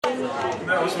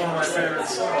That was one of my favorite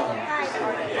songs.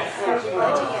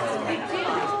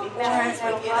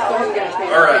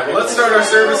 All right, well, let's start our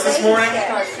service this morning.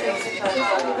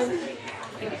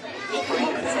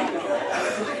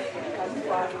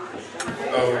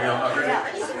 Oh, you're not ready?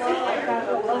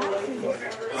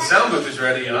 Well, the sound booth is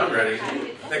ready, and I'm ready. I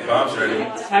think Bob's ready.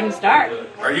 Time to start.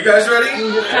 Are you guys ready?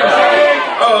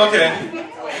 Oh, okay.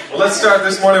 Well, let's start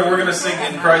this morning. We're going to sing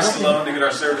In Christ Alone to get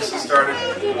our services started.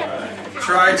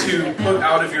 Try to put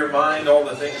out of your mind all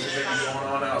the things that may be going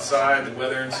on outside, the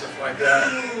weather and stuff like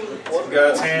that. It's in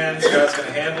God's hands. God's going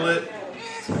to handle it.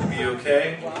 It's going to be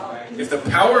okay. If the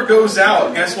power goes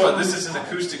out, guess what? This is an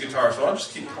acoustic guitar, so I'll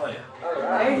just keep playing.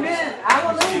 Amen.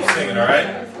 Just keep singing, all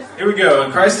right? Here we go.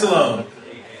 In Christ Alone.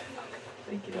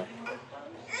 Thank you.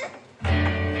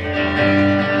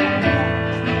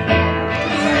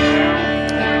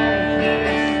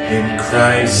 In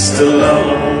Christ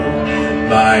alone,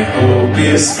 my hope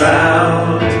is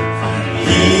found.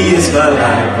 He is my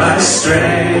life, my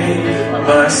strength,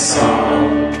 my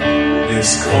song.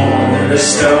 This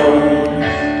cornerstone,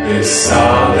 this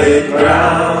solid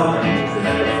ground,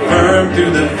 firm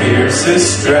through the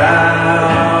fiercest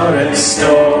drought and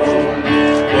storm.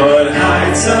 What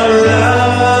heights of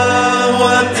love,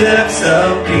 what depths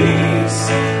of peace,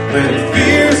 when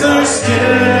fears are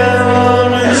still,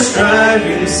 when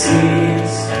striving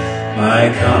cease.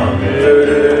 My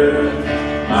comforter,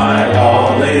 my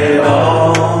all in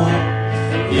all,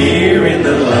 here in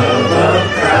the love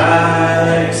of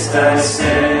Christ I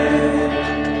stand.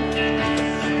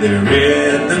 There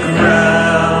in the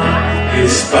ground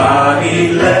His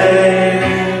body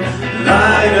lay,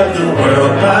 light of the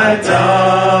world by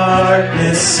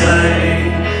darkness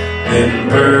slain, then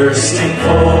bursting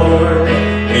forth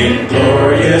in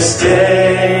glorious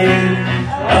day,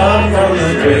 up from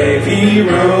the grave He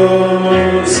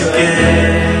rose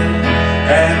again.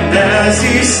 And as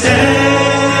He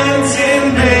stands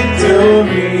in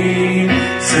victory,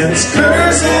 since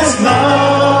curse has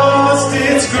lost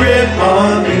its grip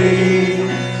on me,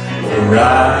 for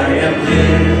I am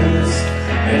His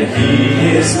and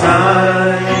He is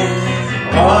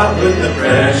mine, bought with the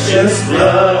precious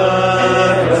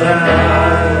blood of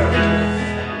Christ.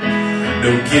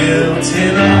 No guilt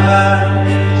in life,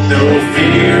 no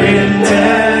fear in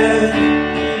death.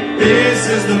 This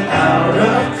is the power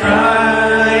of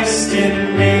Christ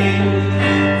in me.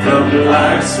 From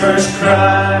life's first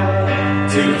cry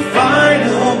to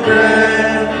final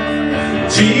breath,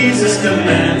 Jesus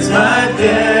commands my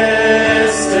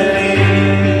destiny.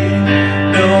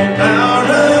 No power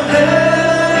of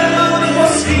hell, no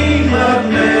scheme of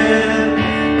man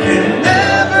can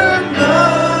ever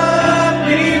pluck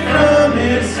me from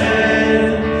His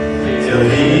hand, till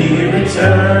He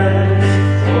returns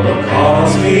or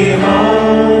calls me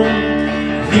home.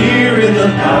 Here in the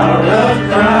power of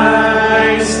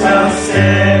Christ I'll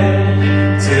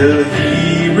stand, till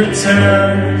He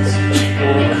returns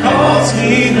or calls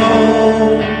me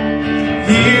home.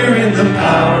 Here in the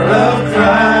power of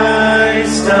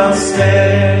Christ I'll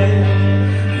stand.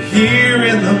 Here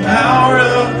in the power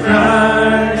of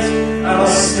Christ I'll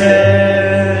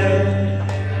stand.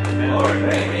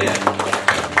 Amen.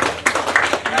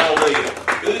 Hallelujah.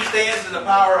 Who stands in the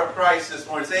power of Christ this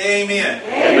morning? Say amen.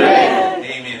 Amen.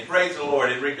 Amen. Praise the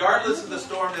Lord. And regardless of the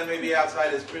storm that may be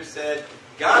outside, as Chris said,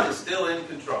 God is still in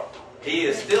control. He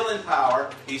is still in power.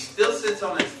 He still sits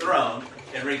on His throne.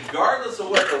 And regardless of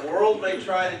what the world may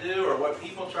try to do or what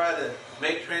people try to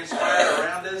make transpire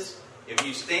around us, if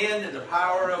you stand in the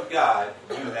power of God,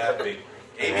 you have victory.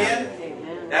 Amen?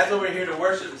 Amen. That's what we're here to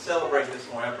worship and celebrate this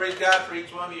morning. I praise God for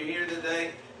each one of you here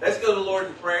today. Let's go to the Lord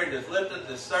in prayer and just lift up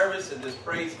this service and just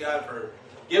praise God for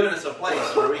giving us a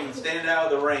place where we can stand out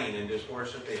of the rain and just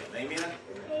worship Him. Amen?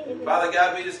 Father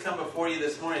God, we just come before you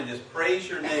this morning and just praise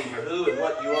your name for who and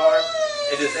what you are,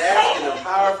 and just ask in the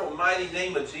powerful, mighty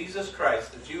name of Jesus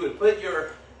Christ that you would put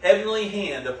your heavenly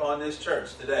hand upon this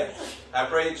church today. I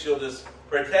pray that you'll just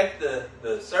protect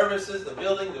the services, the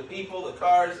building, the people, the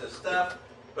cars, the stuff.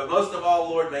 But most of all,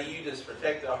 Lord, may you just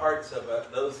protect the hearts of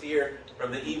those here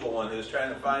from the evil one who's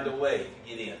trying to find a way to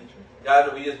get in. God,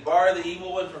 that we just bar the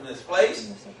evil one from this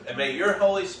place, and may your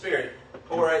Holy Spirit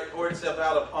pour itself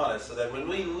out upon us so that when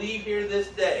we leave here this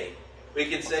day, we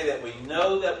can say that we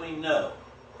know that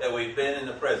we've been in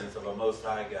the presence of a Most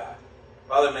High God.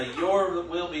 Father, may your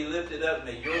will be lifted up,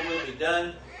 may your will be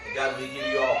done. And God, we give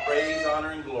you all praise,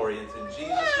 honor, and glory. And in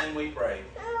Jesus' name we pray.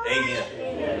 Amen.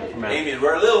 Amen. Amen.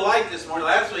 We're a little light this morning.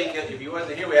 Last week, if you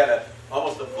wasn't here, we had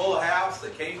almost a full house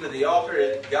that came to the altar.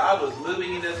 And God was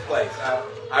moving in this place.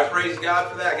 I praise God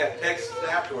for that. I got texts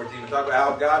afterwards even talking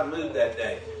about how God moved that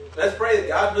day. Let's pray that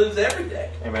God moves every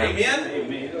day. Amen. Amen.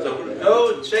 Amen. So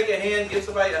Go and shake a hand, give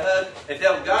somebody a hug, and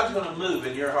tell them God's going to move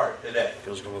in your heart today.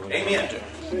 Amen.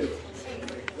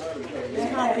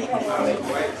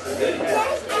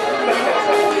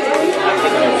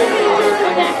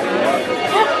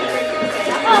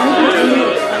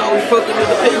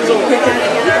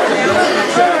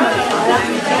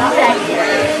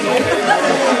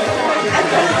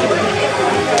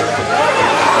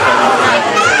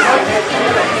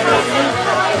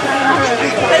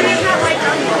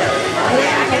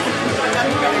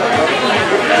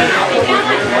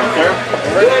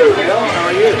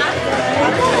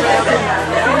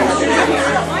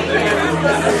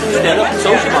 Stand up and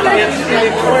socialize.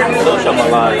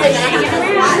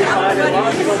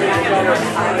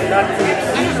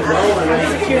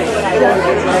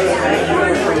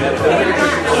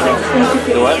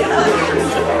 Do what?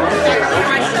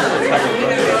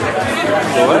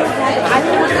 Do what?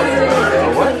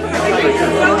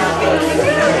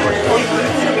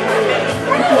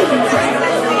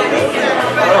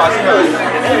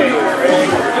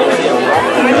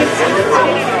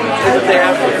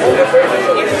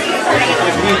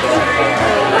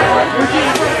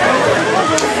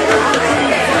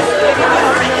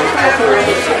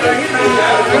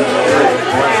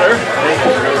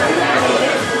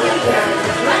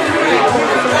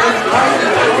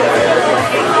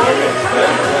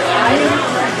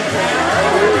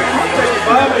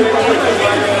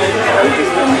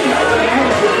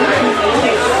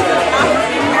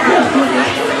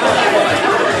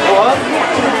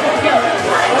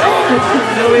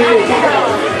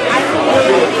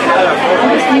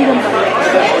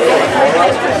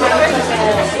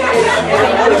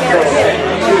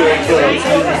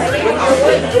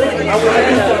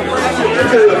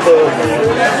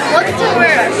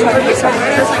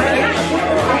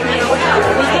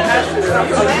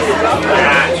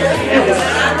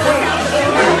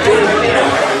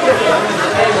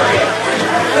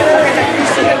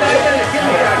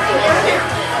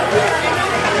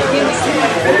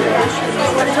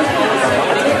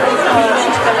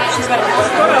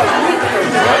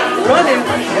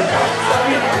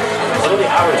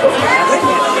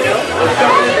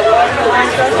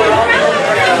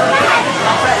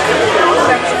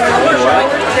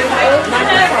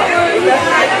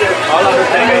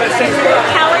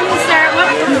 How are you, sir? A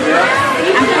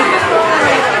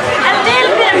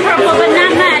little bit of purple, but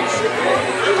not much.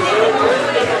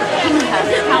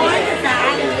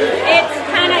 It's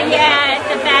kind of, yeah, at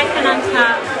the back and on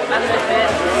top a little bit.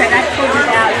 Because I pulled it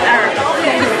out.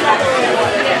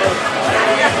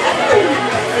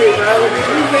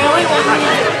 You really want me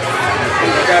to?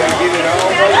 You got to get it all.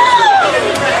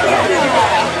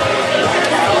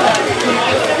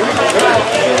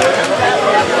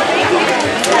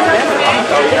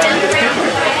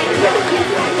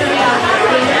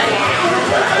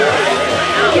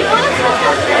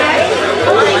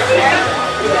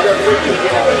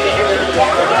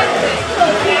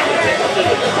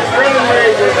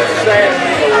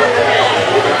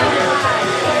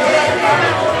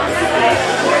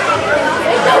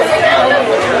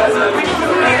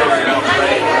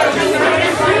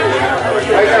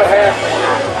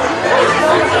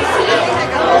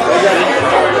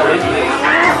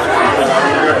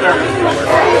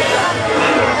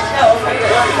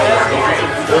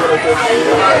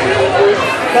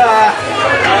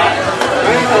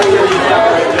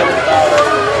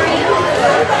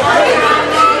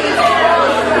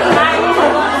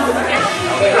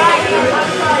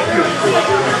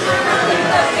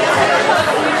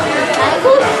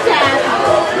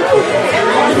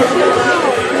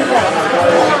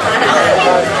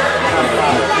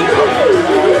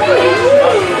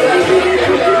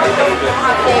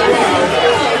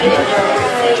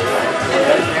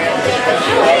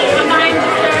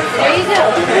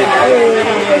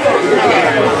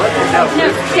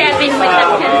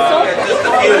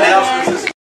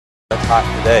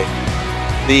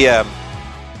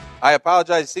 I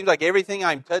apologize. It seems like everything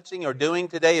I'm touching or doing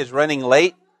today is running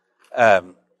late.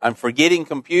 I'm forgetting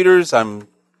computers.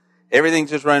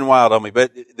 Everything's just running wild on me.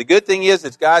 But the good thing is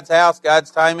it's God's house,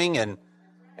 God's timing, and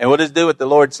we'll just do what the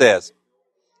Lord says.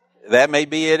 That may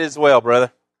be it as well,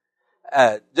 brother.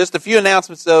 Just a few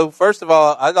announcements, though. First of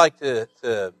all, I'd like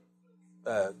to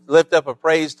lift up a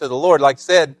praise to the Lord. Like I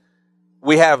said,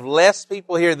 we have less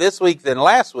people here this week than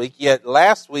last week, yet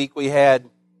last week we had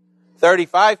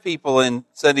 35 people in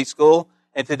Sunday school,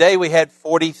 and today we had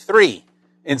 43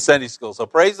 in Sunday school. So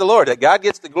praise the Lord that God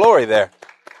gets the glory there.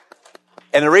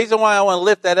 And the reason why I want to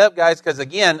lift that up, guys, because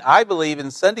again, I believe in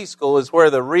Sunday school is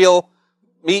where the real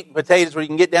meat and potatoes, where you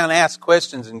can get down and ask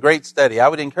questions and great study. I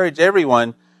would encourage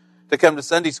everyone to come to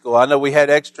Sunday school. I know we had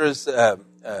extras,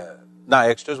 not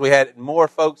extras, we had more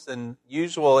folks than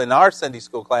usual in our Sunday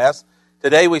school class.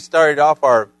 Today we started off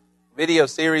our video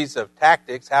series of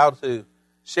tactics, how to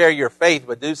share your faith,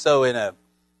 but do so in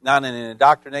not in an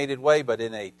indoctrinated way, but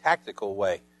in a tactical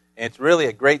way. And it's really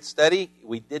a great study.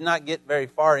 We did not get very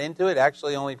far into it,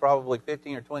 actually only probably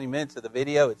 15 or 20 minutes of the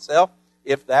video itself,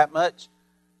 if that much.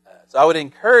 So I would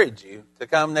encourage you to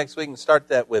come next week and start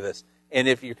that with us. And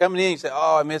if you're coming in and you say,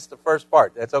 oh, I missed the first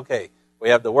part, that's okay. We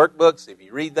have the workbooks. If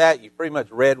you read that, you've pretty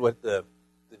much read what the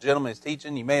gentleman is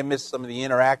teaching. You may have missed some of the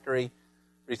interactory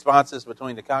responses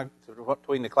between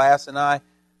the class and I,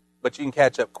 but you can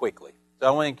catch up quickly. So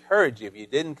I want to encourage you, if you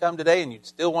didn't come today and you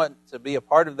still want to be a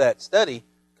part of that study,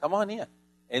 come on in.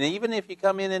 And even if you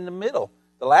come in the middle,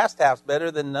 the last half's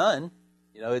better than none.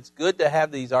 You know, it's good to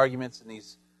have these arguments and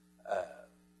these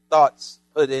thoughts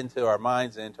put into our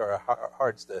minds and into our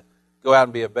hearts to go out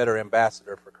and be a better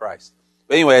ambassador for Christ.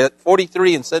 But anyway,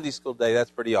 43 in Sunday School Day,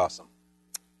 that's pretty awesome.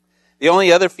 The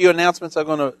only other few announcements I'm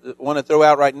going to want to throw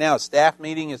out right now, staff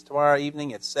meeting is tomorrow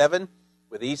evening at 7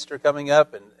 with Easter coming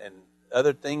up and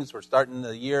other things. We're starting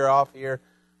the year off here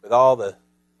with all the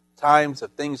times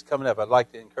of things coming up. I'd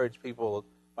like to encourage people,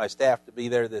 my staff, to be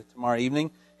there tomorrow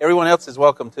evening. Everyone else is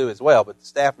welcome to as well, but the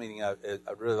staff meeting, I'd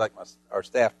really like our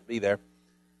staff to be there.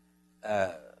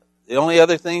 The only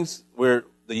other things, the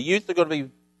youth are going to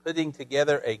be putting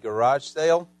together a garage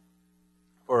sale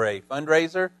for a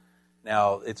fundraiser.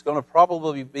 Now, it's going to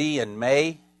probably be in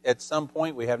May at some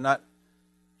point. We have not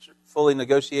fully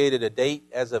negotiated a date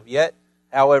as of yet.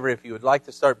 However, if you would like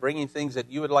to start bringing things that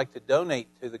you would like to donate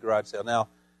to the garage sale. Now,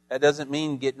 that doesn't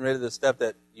mean getting rid of the stuff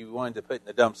that you wanted to put in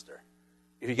the dumpster.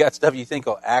 If you got stuff you think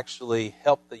will actually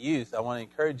help the youth, I want to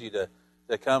encourage you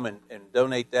to come and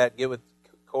donate that. Get with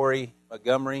Corey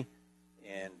Montgomery,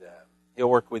 and he'll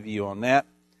work with you on that.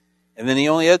 And then the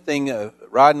only other thing,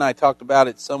 Rod and I talked about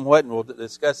it somewhat, and we'll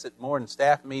discuss it more in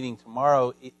staff meeting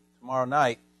tomorrow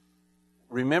night.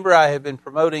 Remember, I have been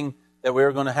promoting that we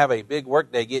were going to have a big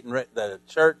work day, getting the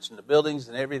church and the buildings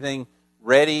and everything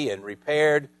ready and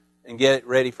repaired and get it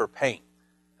ready for paint.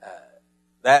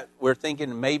 That we're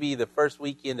thinking maybe the first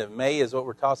weekend of May is what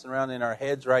we're tossing around in our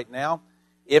heads right now.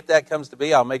 If that comes to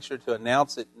be, I'll make sure to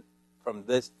announce it from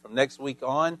next week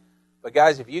on. But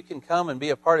guys, if you can come and be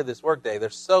a part of this work day,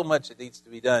 there's so much that needs to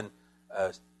be done.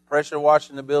 Pressure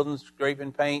washing the buildings,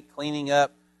 scraping paint, cleaning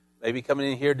up, maybe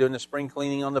coming in here doing the spring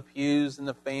cleaning on the pews and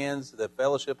the fans, the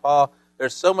fellowship hall.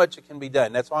 There's so much that can be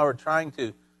done. That's why we're trying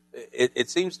to, it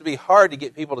seems to be hard to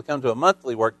get people to come to a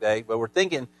monthly work day, but we're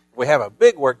thinking if we have a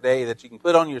big work day that you can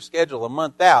put on your schedule a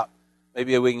month out,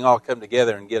 maybe we can all come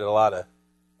together and get a lot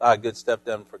of good stuff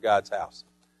done for God's house.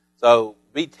 So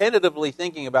be tentatively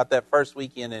thinking about that first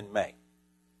weekend in May.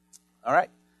 All right.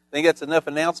 I think that's enough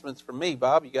announcements from me.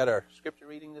 Bob, you got our scripture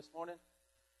reading this morning?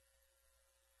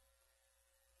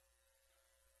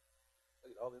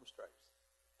 Look at all them stripes.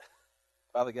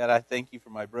 Father God, I thank you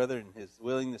for my brother and his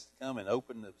willingness to come and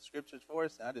open the scriptures for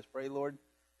us. And I just pray, Lord,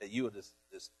 that you will just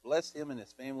bless him and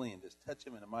his family and just touch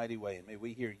him in a mighty way. And may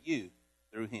we hear you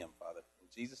through him, Father. In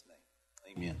Jesus'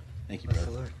 name, amen. Thank you,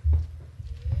 brother.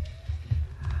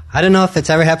 I don't know if it's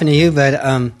ever happened to you, but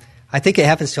I think it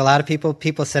happens to a lot of people.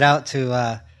 People set out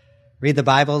to read the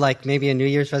Bible, like maybe a New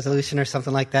Year's resolution or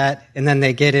something like that, and then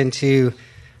they get into,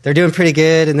 they're doing pretty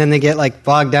good, and then they get like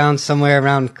bogged down somewhere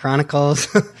around Chronicles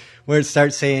where it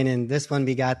starts saying, and this one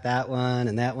begot that one,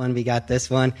 and that one begot this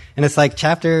one, and it's like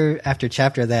chapter after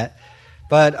chapter of that.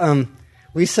 But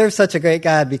we serve such a great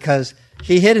God because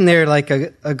he hid in there like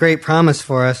a great promise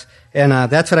for us, and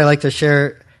that's what I like to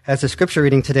share as a scripture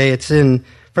reading today. It's in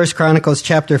 1 Chronicles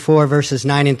chapter 4, verses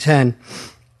 9 and 10.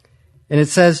 And it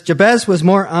says, Jabez was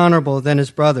more honorable than his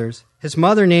brothers. His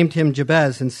mother named him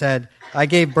Jabez and said, I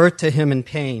gave birth to him in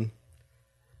pain.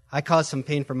 I caused some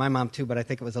pain for my mom too, but I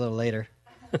think it was a little later.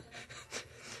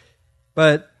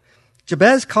 But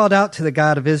Jabez called out to the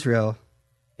God of Israel,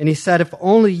 and he said, if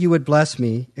only you would bless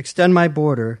me, extend my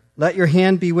border, let your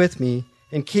hand be with me,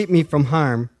 and keep me from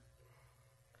harm,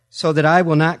 so that I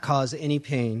will not cause any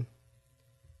pain.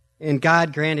 And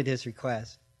God granted his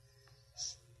request.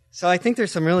 So I think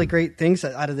there's some really great things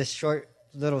out of this short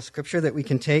little scripture that we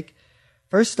can take.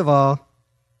 First of all,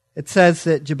 it says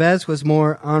that Jabez was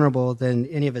more honorable than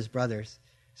any of his brothers.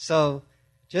 So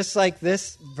just like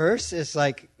this verse is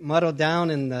like muddled down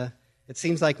in it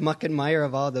seems like muck and mire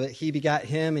of all the he begot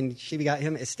him and she begot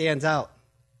him, it stands out,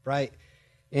 right?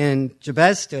 And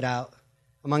Jabez stood out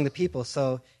among the people.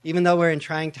 So even though we're in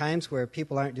trying times where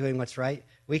people aren't doing what's right,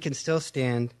 we can still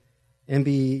stand and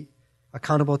be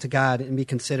accountable to God and be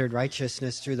considered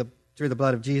righteousness through the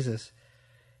blood of Jesus.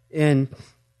 And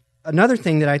another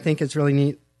thing that I think is really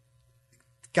neat,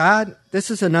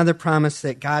 this is another promise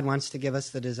that God wants to give us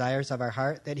the desires of our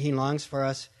heart, that he longs for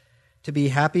us to be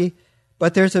happy.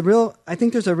 But I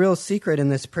think there's a real secret in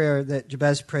this prayer that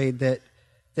Jabez prayed,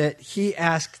 that he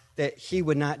asked that he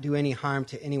would not do any harm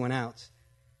to anyone else.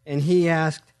 And he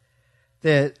asked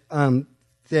that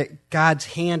God's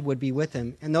hand would be with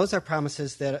him. And those are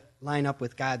promises that line up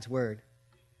with God's word,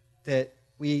 that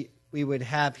we would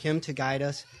have him to guide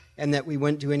us, and that we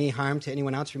wouldn't do any harm to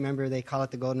anyone else. Remember, they call it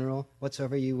the golden rule: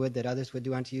 whatsoever you would that others would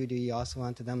do unto you, do ye also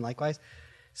unto them likewise.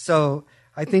 So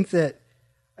I think that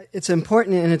it's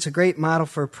important, and it's a great model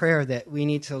for prayer, that we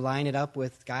need to line it up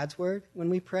with God's word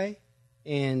when we pray.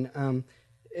 And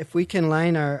if we can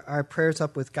line our prayers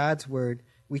up with God's word,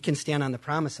 we can stand on the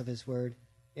promise of his word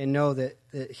and know that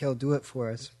he'll do it for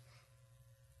us.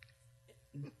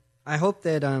 I hope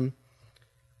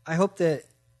that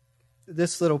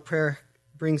this little prayer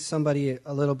brings somebody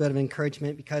a little bit of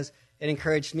encouragement, because it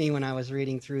encouraged me when I was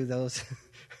reading through those.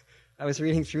 I was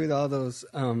reading through all those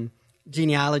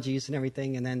genealogies and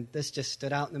everything, and then this just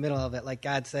stood out in the middle of it. Like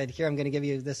God said, here, I'm going to give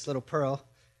you this little pearl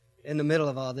in the middle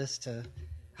of all this to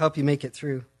help you make it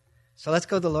through. So let's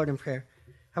go to the Lord in prayer.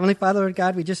 Heavenly Father, Lord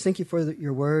God, we just thank you for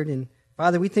your word. And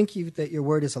Father, we thank you that your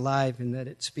word is alive and that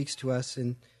it speaks to us.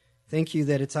 And thank you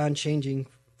that it's unchanging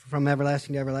from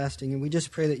everlasting to everlasting. And we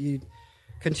just pray that you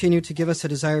continue to give us a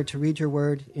desire to read your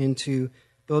word and to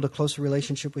build a closer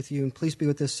relationship with you. And please be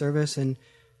with this service and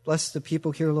bless the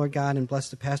people here, Lord God, and bless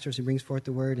the pastors who brings forth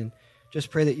the word. And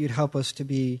just pray that you'd help us to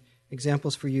be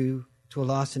examples for you to a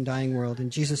lost and dying world. In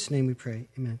Jesus' name we pray.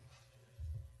 Amen.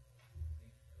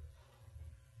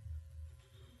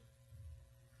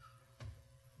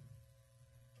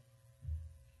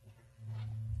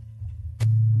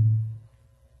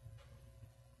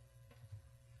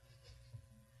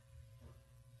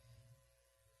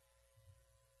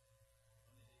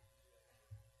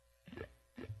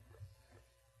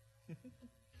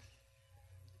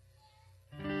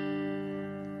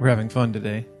 We're having fun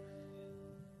today.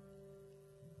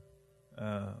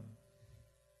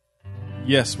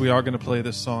 Yes, we are going to play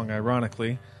this song,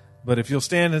 ironically. But if you'll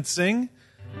stand and sing,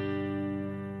 we're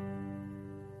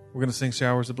going to sing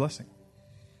Showers of Blessing.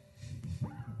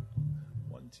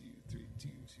 1, 2, 3, 2,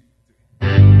 2, 3.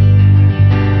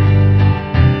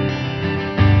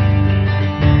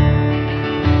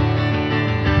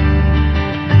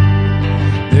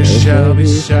 There shall be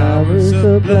showers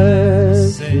of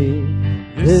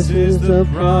blessing. This is the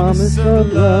promise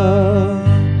of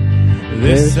love.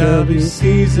 There shall be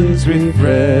seasons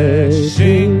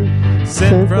refreshing,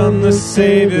 sent from the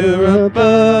Savior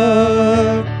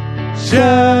above.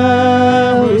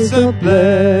 Showers of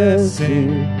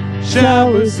blessing,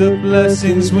 showers of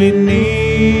blessings we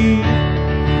need.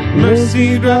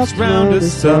 Mercy drops round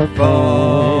us are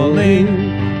falling,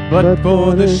 but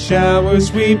for the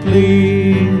showers we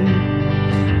plead.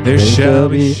 There shall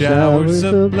be showers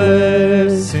of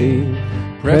blessing,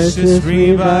 precious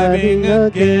reviving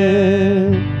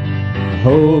again.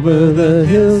 Over the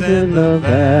hills and the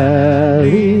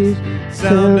valleys,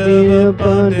 sound the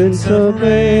abundance of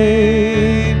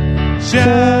rain.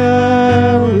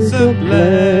 Showers of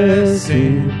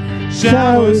blessing,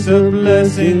 showers of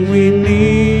blessing we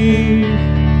need.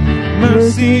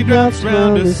 Mercy drops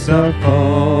round us are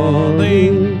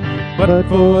falling, but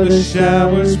for the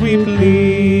showers we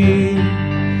plead.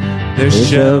 There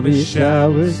shall be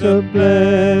showers of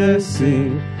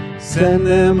blessing, send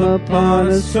them upon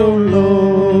us, O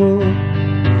Lord.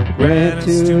 Grant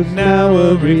to now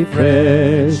a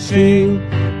refreshing,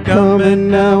 come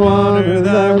and now honor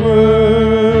thy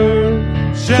word.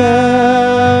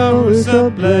 Showers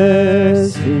of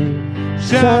blessing,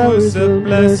 showers of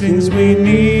blessings we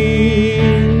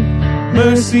need.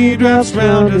 Mercy drops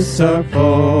round us are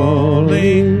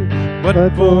falling, but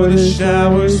for the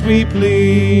showers we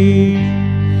plead.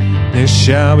 There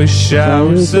shall be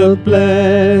showers of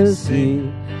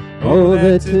blessing, oh,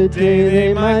 that today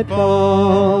they might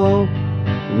fall.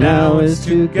 Now as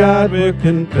to God we're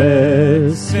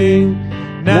confessing,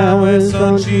 now as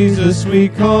on Jesus we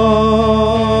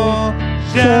call.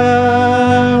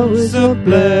 Showers of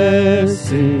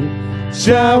blessing,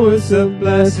 showers of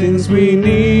blessings we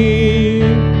need.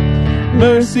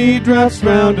 Mercy drops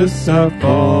round us are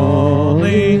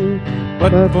falling,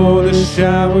 but for the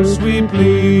showers we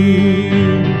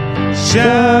plead.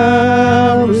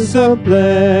 Showers of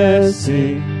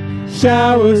blessing,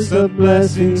 showers of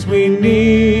blessings we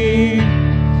need.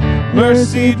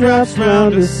 Mercy drops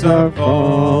round us are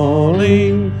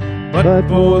falling, but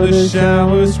for the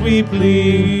showers we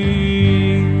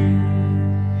plead.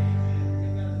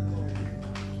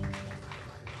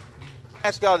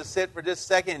 Ask y'all to sit for just a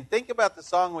second and think about the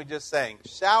song we just sang,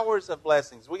 Showers of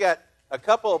Blessings. We got a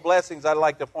couple of blessings I'd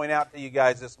like to point out to you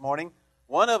guys this morning.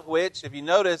 One of which, if you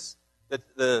notice,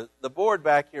 the board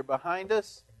back here behind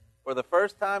us, for the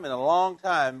first time in a long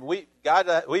time, we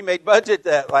made budget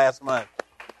that last month.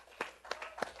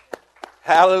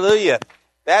 Hallelujah.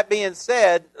 That being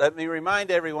said, let me remind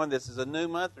everyone this is a new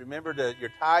month. Remember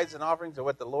your tithes and offerings are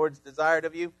what the Lord's desired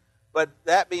of you. But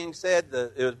that being said,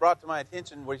 it was brought to my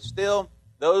attention,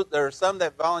 there are some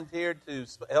that volunteered to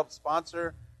help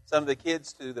sponsor some of the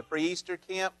kids to the pre-Easter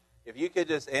camp. If you could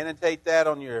just annotate that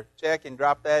on your check and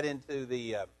drop that into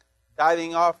the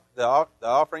tithing the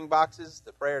offering boxes,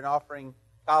 the prayer and offering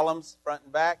columns, front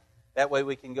and back. That way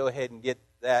we can go ahead and get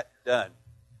that done.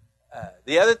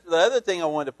 The other thing I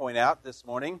wanted to point out this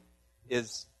morning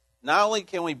is not only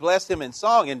can we bless him in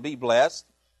song and be blessed,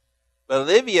 but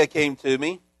Olivia came to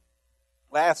me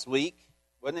last week.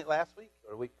 Wasn't it last week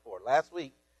or the week before? Last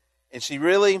week. And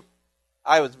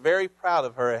I was very proud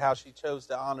of her at how she chose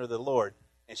to honor the Lord.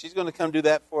 And she's going to come do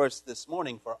that for us this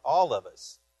morning for all of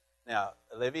us. Now,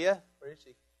 Olivia, where is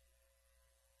she?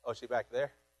 Oh, she back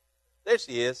there? There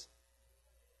she is.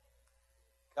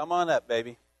 Come on up,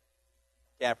 baby.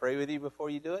 Can I pray with you before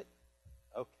you do it?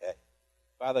 Okay.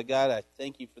 Father God, I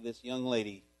thank you for this young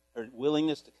lady, her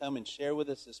willingness to come and share with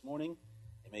us this morning.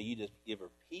 And may you just give her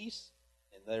peace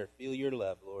and let her feel your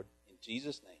love, Lord. In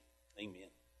Jesus' name, amen.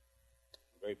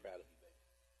 I'm very proud of you, baby.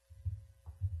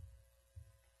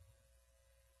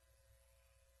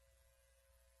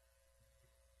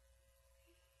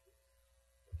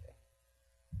 Okay.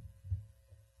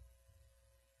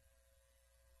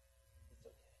 It's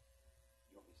okay.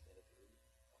 You want me to stand up here?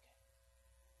 Okay.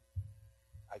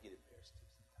 I get embarrassed too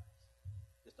sometimes.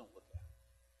 Just don't look at it.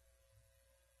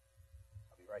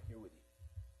 I'll be right here with you.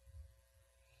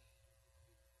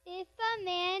 If a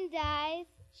man dies,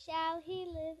 shall he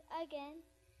live again?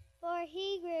 For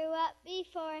he grew up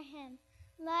before him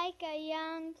like a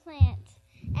young plant,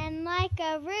 and like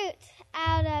a root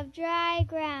out of dry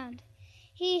ground.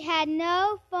 He had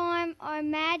no form or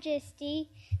majesty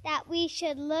that we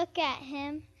should look at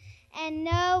him, and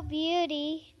no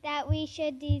beauty that we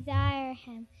should desire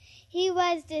him. He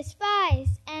was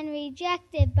despised and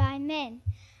rejected by men,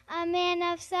 a man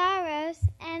of sorrows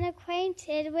and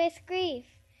acquainted with grief.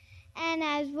 And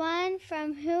as one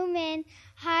from whom men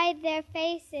hide their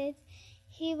faces,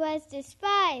 he was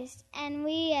despised, and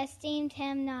we esteemed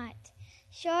him not.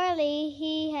 Surely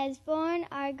he has borne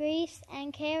our griefs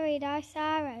and carried our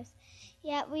sorrows,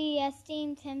 yet we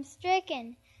esteemed him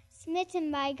stricken,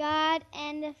 smitten by God,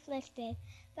 and afflicted.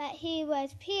 But he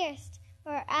was pierced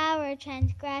for our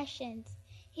transgressions.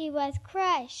 He was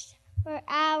crushed for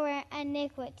our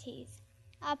iniquities.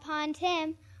 Upon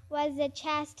him was the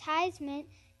chastisement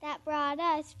that brought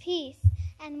us peace,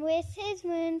 and with his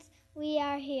wounds we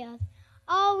are healed.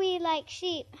 All we like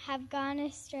sheep have gone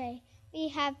astray. We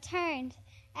have turned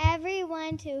every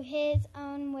one to his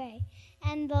own way,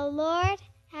 and the Lord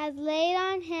has laid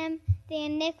on him the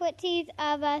iniquities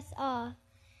of us all.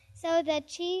 So the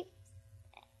chief,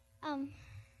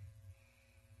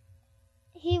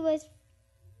 he was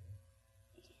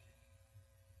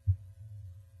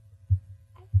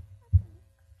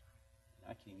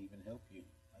I can't even help you.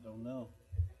 I don't know.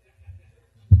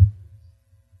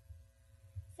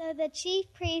 So the chief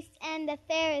priests and the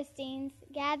Pharisees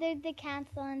gathered the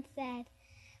council and said,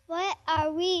 "What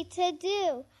are we to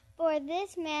do? For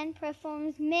this man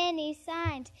performs many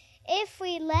signs. If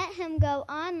we let him go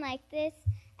on like this,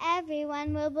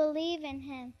 everyone will believe in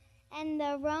him, and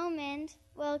the Romans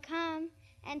will come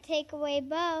and take away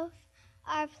both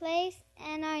our place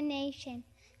and our nation."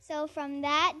 So from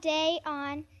that day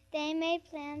on, they made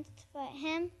plans to put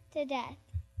him to death.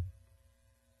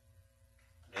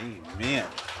 Amen.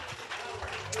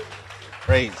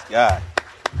 Praise God.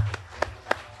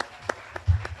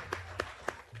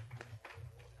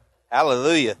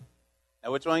 Hallelujah.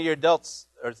 Now, which one of your adults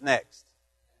is next?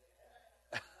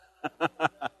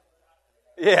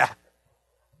 Yeah.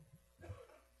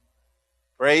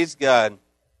 Praise God.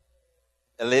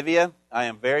 Olivia, I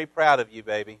am very proud of you,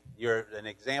 baby. You're an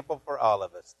example for all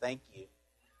of us. Thank you.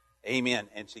 Amen.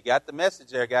 And she got the message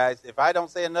there, guys. If I don't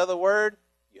say another word,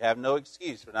 you have no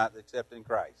excuse for not accepting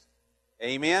Christ.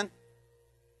 Amen?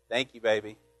 Thank you,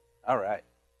 baby. All right.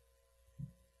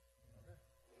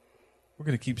 We're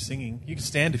going to keep singing. You can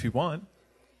stand if you want.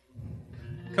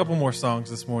 A couple more songs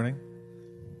this morning.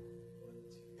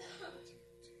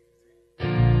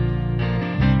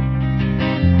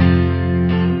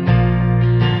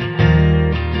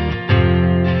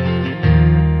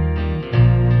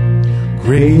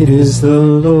 Great is the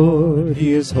Lord Lord,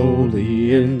 He is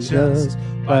holy and just.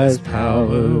 By His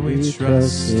power we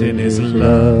trust in His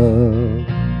love.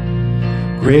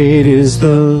 Great is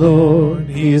the Lord,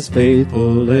 He is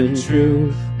faithful and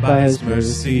true. By His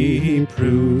mercy He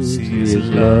proves He is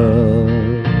love.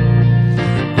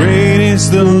 Great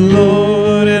is the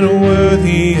Lord and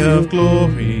worthy of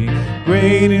glory.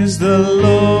 Great is the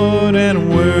Lord and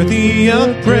worthy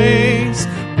of praise.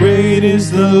 Great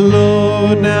is the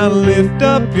Lord, now lift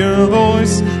up your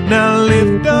voice. Now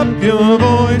lift up your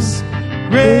voice.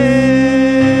 Great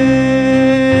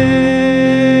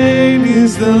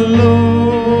is the Lord.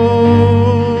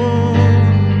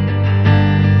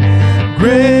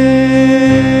 Great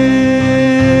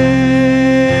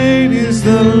is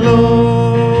the Lord.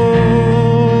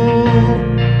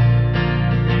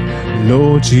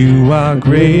 Lord, you are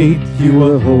great, you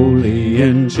are holy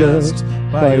and just.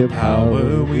 By your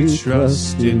power we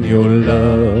trust in your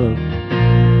love.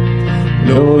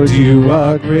 Lord, you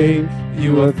are great,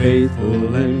 you are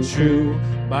faithful and true.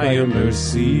 By your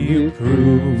mercy you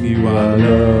prove you are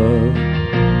love.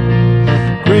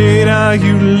 Great are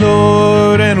you,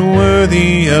 Lord, and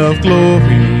worthy of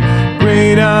glory.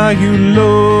 Great are you,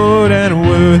 Lord, and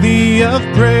worthy of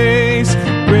praise.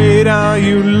 Great are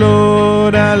you,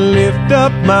 Lord, I lift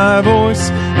up my voice.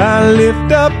 I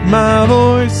lift up my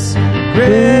voice.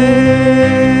 Great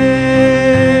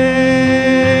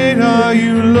are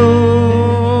you, Lord.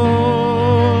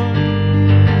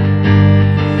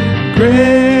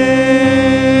 Great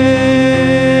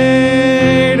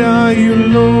are you,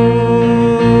 Lord.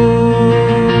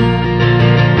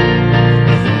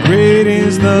 Great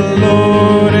is the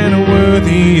Lord and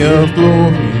worthy of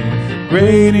glory.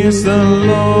 Great is the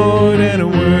Lord and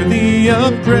worthy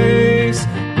of praise.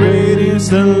 Great is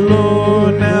the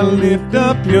Lord, now lift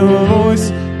up your voice.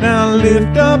 Now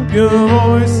lift up your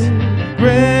voice.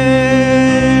 Great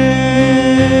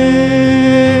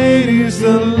is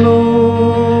the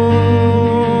Lord.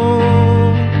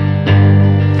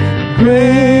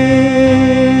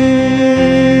 Great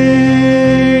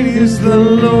is the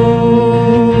Lord.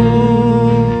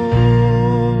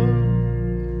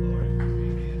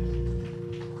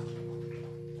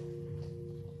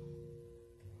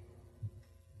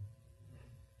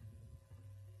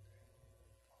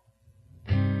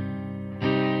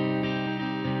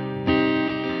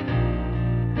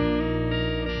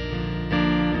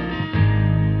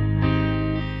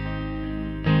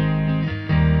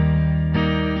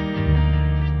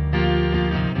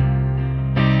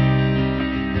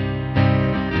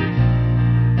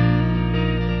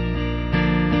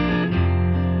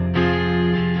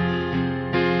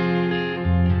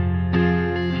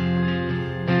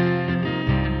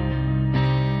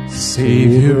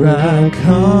 Savior, I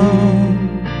come,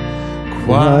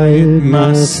 quiet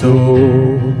my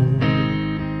soul.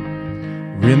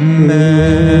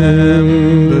 Remember,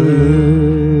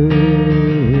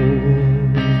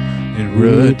 in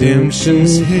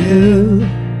redemption's hill,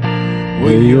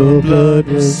 where your blood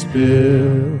was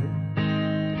spilled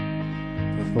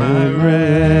for my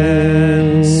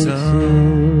ransom,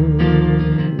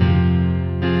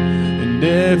 and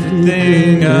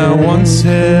everything I once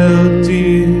held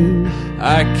dear,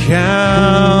 I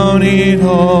count it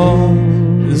all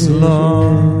as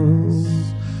loss.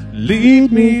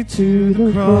 Lead me to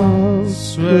the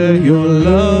cross where your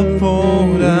love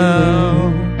poured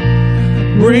out.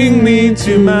 Bring me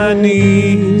to my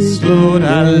knees, Lord,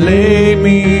 I lay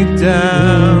me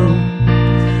down.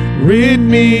 Rid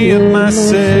me of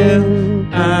myself,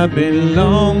 I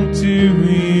belong to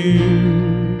you.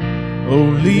 Oh,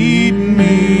 lead me.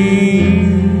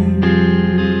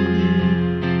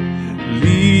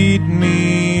 Lead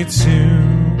me to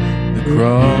the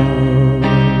cross.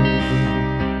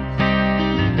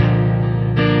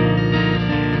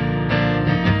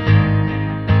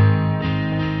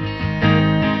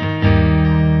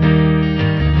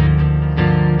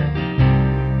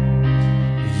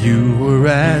 You were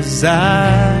as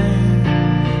I,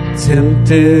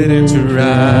 tempted and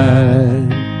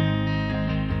tried,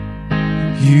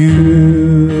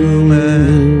 human.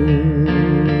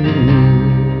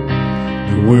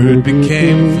 Word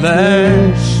became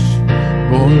flesh,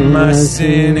 bore my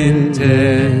sin in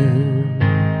death.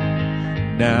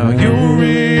 Now you're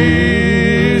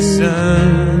risen,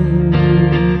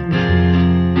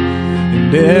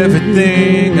 and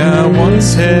everything I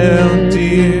once held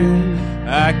dear,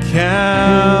 I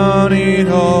count it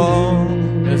all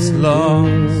as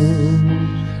lost.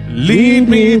 Lead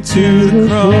me to the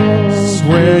cross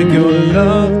where your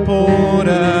love poured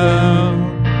out.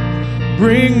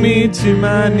 Bring me to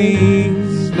my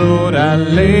knees, Lord, I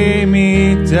lay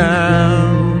me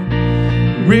down.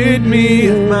 Rid me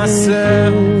of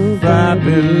myself, I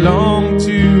belong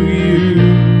to you.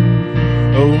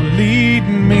 Oh, lead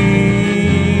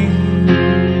me.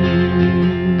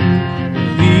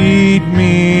 Lead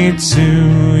me to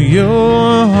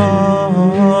your heart.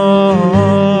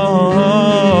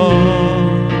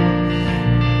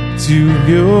 To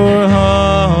your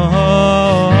heart.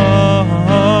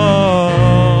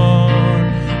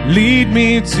 Lead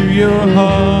me to your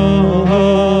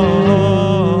heart.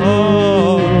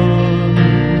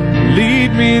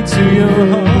 To your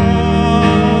heart.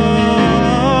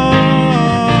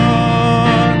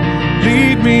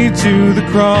 Lead me to the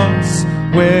cross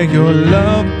where your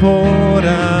love poured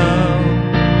out.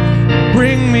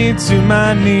 Bring me to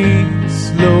my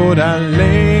knees, Lord, I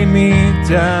lay me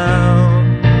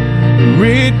down.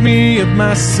 Rid me of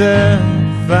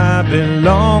myself, I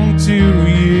belong to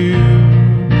you.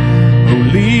 Oh,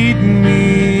 lead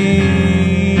me.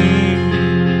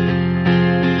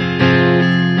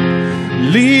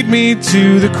 Lead me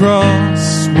to the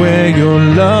cross where your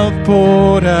love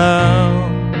poured out.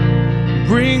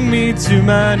 Bring me to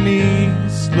my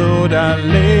knees, Lord, I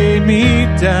lay me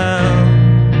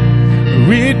down.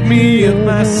 Rid me of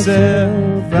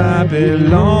myself, I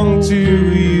belong to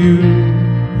you.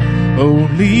 Oh,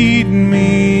 lead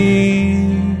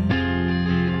me.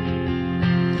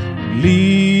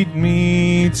 Lead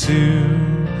me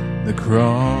to the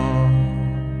cross.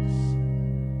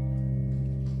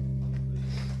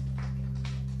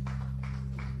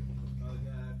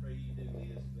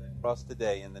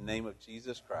 Today in the name of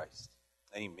Jesus Christ.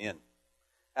 Amen.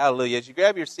 Hallelujah. As you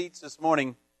grab your seats this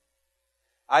morning,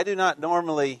 I do not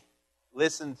normally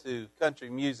listen to country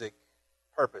music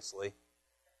purposely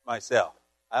myself.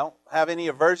 I don't have any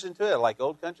aversion to it. I like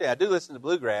old country. I do listen to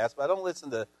bluegrass, but I don't listen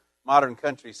to modern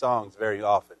country songs very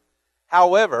often.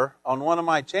 However, on one of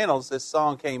my channels, this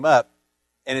song came up,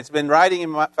 and it's been writing in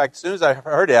my... In fact, as soon as I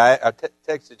heard it, I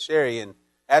texted Sherry and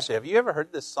Ashley, have you ever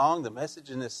heard this song, the message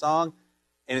in this song?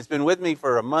 And it's been with me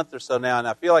for a month or so now, and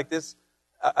I feel like this,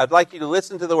 I'd like you to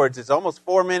listen to the words. It's almost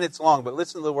 4 minutes long, but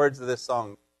listen to the words of this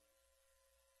song.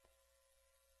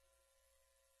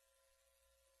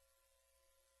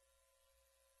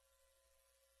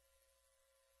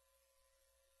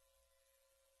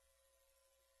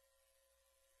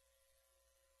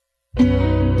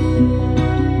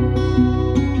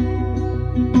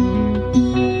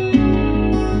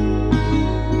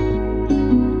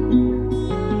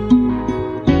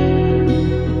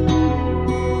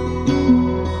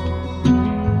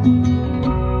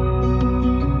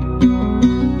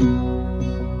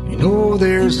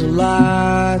 There's a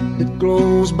light that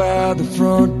glows by the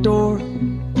front door.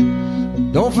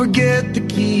 Don't forget the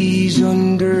keys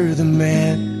under the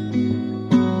mat.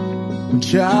 When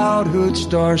childhood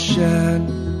stars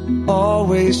shine,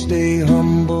 always stay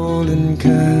humble and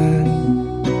kind.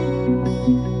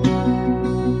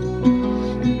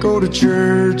 Go to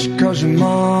church 'cause your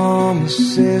mama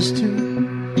says to.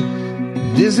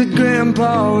 Visit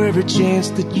Grandpa every chance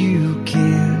that you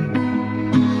can.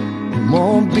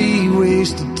 Won't be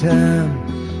wasted time.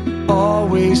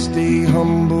 Always stay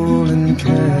humble and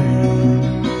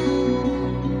kind.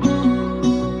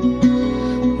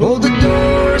 Hold the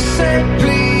door, say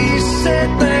please, say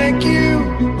thank you.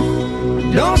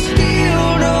 Don't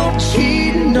steal, don't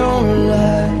cheat, and don't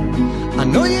lie. I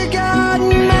know you got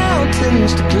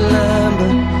mountains to climb,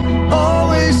 but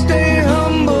always stay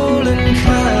humble and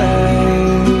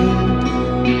kind.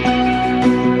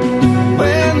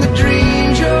 When the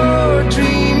dreams you're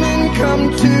dreaming come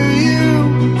to you,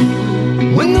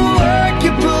 when the work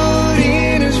you put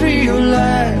in is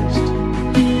realized,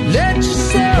 let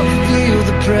yourself feel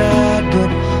the pride, but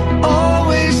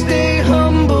always stay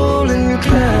humble and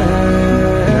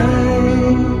kind.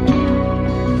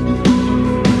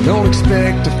 Don't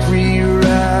expect a free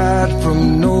ride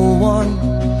from no one.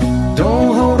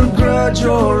 Don't hold a grudge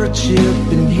or a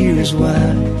chip, and here's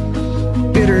why.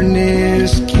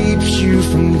 Bitterness keeps you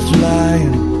from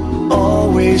flying.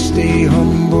 Always stay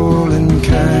humble and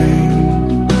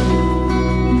kind.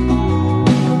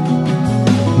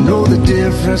 Know the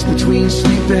difference between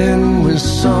sleeping with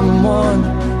someone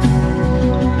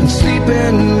and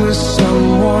sleeping with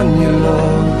someone you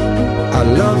love. I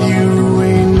love you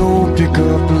ain't no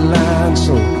pickup line,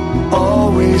 so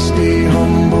always stay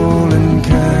humble and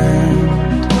kind.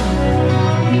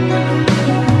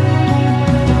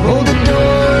 Hold the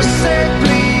door, say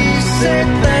please, say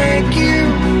thank you.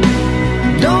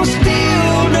 Don't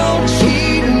steal, don't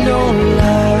cheat, and don't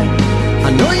lie. I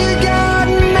know you got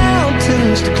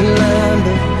mountains to climb,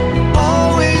 but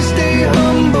always stay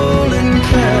humble and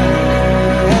kind.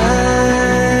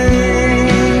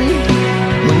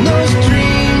 When those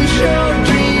dreams you're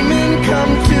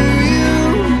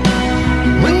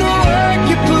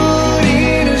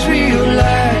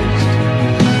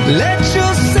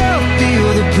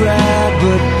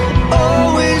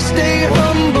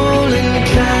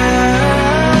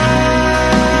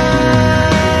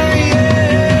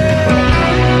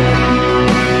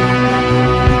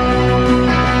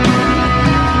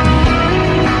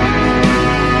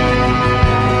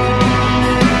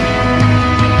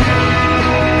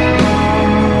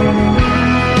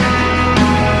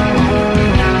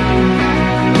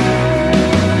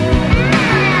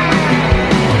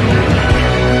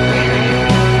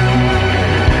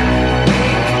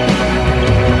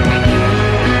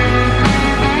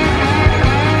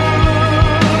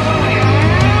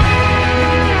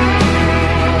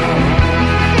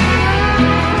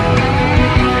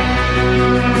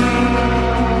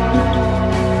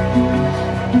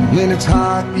When it's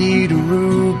hot, eat a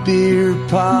root beer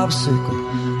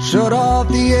popsicle. Shut off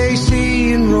the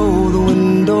AC and roll the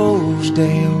windows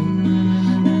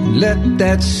down. Let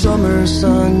that summer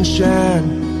sun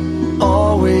shine.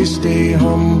 Always stay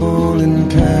humble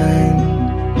and kind.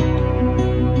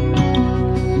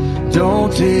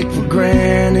 Don't take for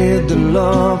granted the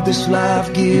love this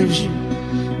life gives you.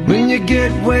 When you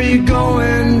get where you're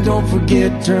going, don't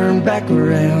forget, turn back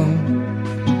around.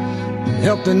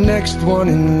 Help the next one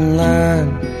in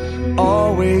line.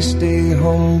 Always stay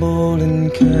humble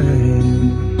and kind.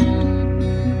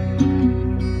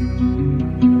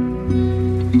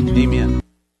 Amen.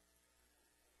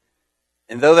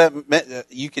 And though that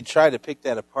you could try to pick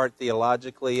that apart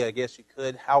theologically, I guess you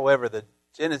could. However, the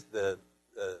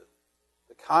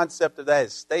concept of that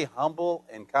is stay humble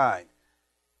and kind.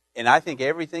 And I think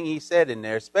everything he said in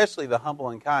there, especially the humble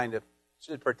and kind,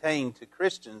 should pertain to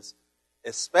Christians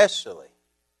especially.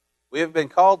 We have been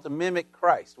called to mimic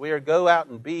Christ. We are to go out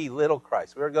and be little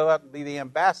Christ. We are to go out and be the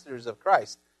ambassadors of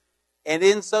Christ. And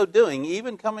in so doing,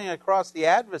 even coming across the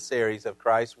adversaries of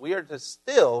Christ, we are to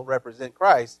still represent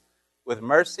Christ with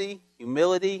mercy,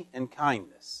 humility, and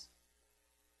kindness.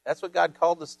 That's what God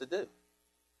called us to do.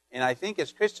 And I think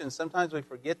as Christians, sometimes we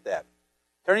forget that.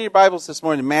 Turn your Bibles this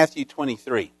morning to Matthew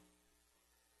 23.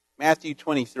 Matthew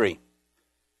 23.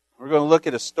 We're going to look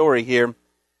at a story here.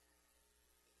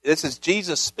 This is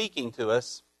Jesus speaking to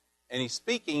us, and he's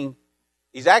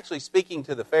actually speaking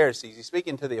to the Pharisees. He's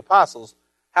speaking to the apostles.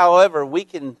 However, we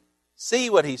can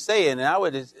see what he's saying, and I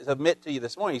would submit to you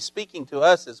this morning, he's speaking to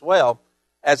us as well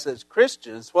as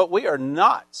Christians, what we are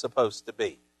not supposed to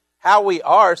be, how we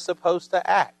are supposed to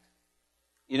act.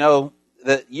 You know,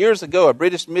 years ago, a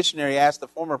British missionary asked the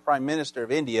former Prime Minister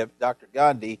of India, Dr.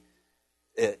 Gandhi,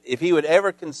 if he would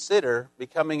ever consider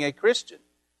becoming a Christian.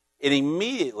 And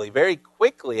immediately, very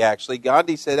quickly actually,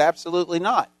 Gandhi said, absolutely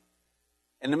not.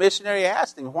 And the missionary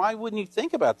asked him, why wouldn't you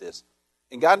think about this?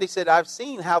 And Gandhi said, I've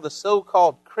seen how the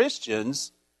so-called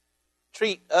Christians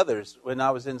treat others when I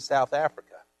was in South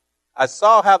Africa. I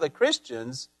saw how the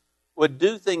Christians would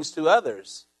do things to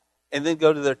others and then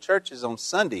go to their churches on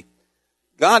Sunday.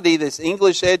 Gandhi, this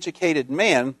English-educated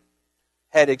man,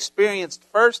 had experienced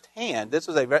firsthand, this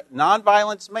was a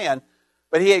nonviolence man,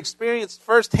 but he experienced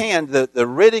firsthand the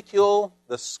ridicule,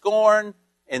 the scorn,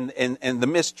 and the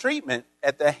mistreatment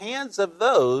at the hands of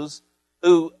those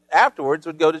who afterwards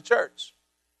would go to church.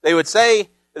 They would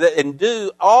say and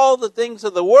do all the things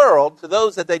of the world to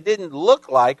those that they didn't look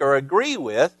like or agree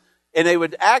with, and they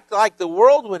would act like the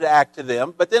world would act to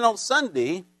them, but then on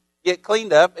Sunday get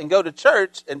cleaned up and go to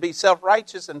church and be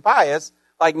self-righteous and pious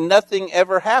like nothing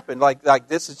ever happened, like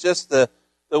this is just the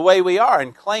way we are,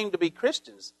 and claim to be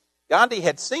Christians. Gandhi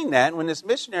had seen that, and when this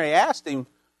missionary asked him,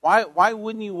 why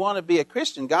wouldn't you want to be a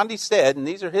Christian? Gandhi said, and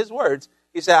these are his words,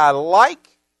 he said, I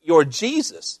like your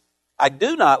Jesus. I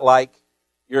do not like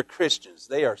your Christians.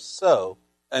 They are so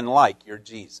unlike your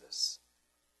Jesus.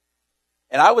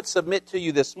 And I would submit to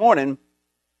you this morning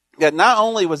that not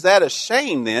only was that a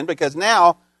shame then, because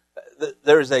now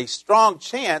there's a strong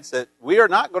chance that we are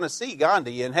not going to see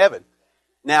Gandhi in heaven.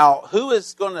 Now, who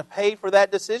is going to pay for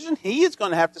that decision? He is going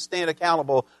to have to stand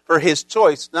accountable for his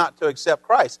choice not to accept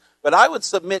Christ. But I would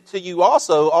submit to you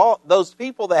also, all those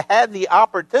people that had the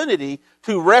opportunity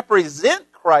to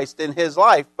represent Christ in his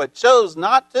life but chose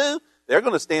not to, they're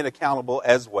going to stand accountable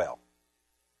as well.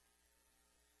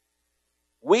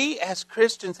 We as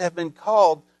Christians have been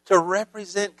called to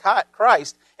represent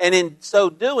Christ, and in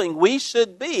so doing, we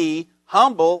should be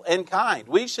humble and kind.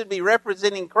 We should be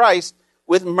representing Christ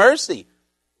with mercy.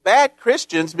 Bad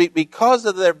Christians, because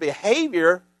of their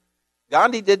behavior,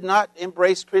 Gandhi did not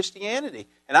embrace Christianity.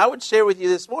 And I would share with you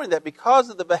this morning that because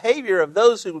of the behavior of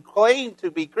those who claim to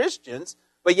be Christians,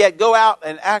 but yet go out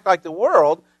and act like the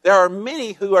world, there are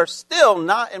many who are still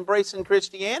not embracing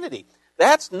Christianity.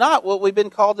 That's not what we've been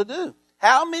called to do.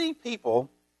 How many people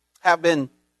have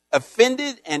been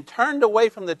offended and turned away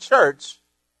from the church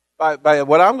by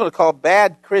what I'm going to call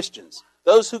bad Christians?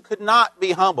 Those who could not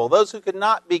be humble, those who could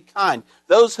not be kind,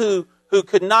 those who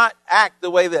could not act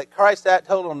the way that Christ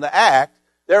told them to act.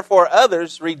 Therefore,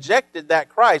 others rejected that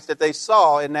Christ that they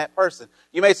saw in that person.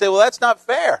 You may say, well, that's not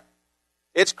fair.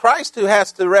 It's Christ who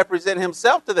has to represent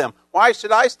himself to them. Why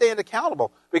should I stand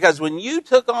accountable? Because when you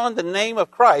took on the name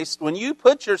of Christ, when you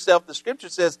put yourself, the Scripture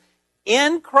says,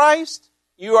 in Christ,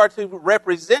 you are to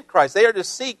represent Christ. They are to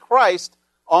see Christ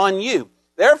on you.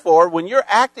 Therefore, when you're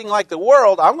acting like the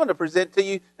world, I'm going to present to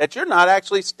you that you're not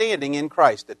actually standing in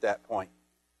Christ at that point.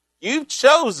 You've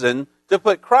chosen to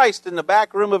put Christ in the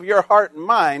back room of your heart and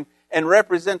mind, and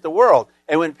represent the world.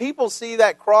 And when people see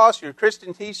that cross, your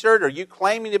Christian t-shirt, or you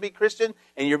claiming to be Christian,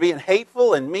 and you're being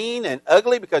hateful and mean and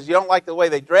ugly because you don't like the way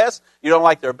they dress, you don't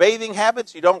like their bathing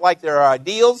habits, you don't like their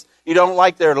ideals, you don't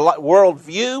like their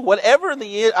worldview, whatever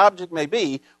the object may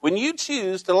be, when you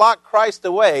choose to lock Christ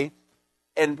away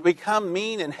and become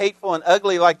mean and hateful and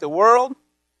ugly like the world,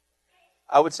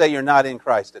 I would say you're not in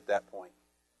Christ at that point.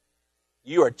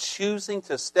 You are choosing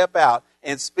to step out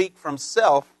and speak from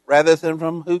self rather than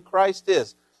from who Christ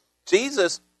is.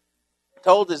 Jesus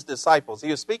told his disciples, he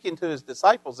was speaking to his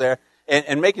disciples there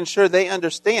and making sure they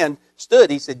understood.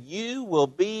 He said, you will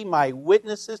be my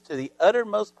witnesses to the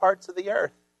uttermost parts of the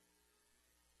earth.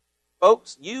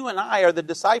 Folks, you and I are the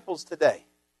disciples today,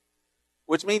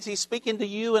 which means he's speaking to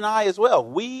you and I as well.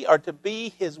 We are to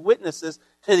be his witnesses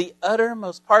to the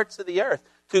uttermost parts of the earth.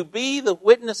 To be the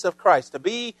witness of Christ, to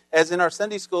be, as in our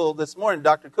Sunday school this morning,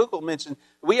 Dr. Kukul mentioned,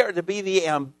 we are to be the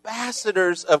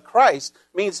ambassadors of Christ,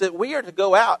 means that we are to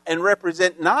go out and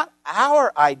represent not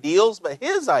our ideals, but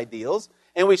his ideals,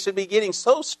 and we should be getting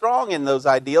so strong in those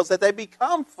ideals that they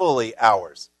become fully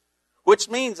ours. Which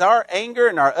means our anger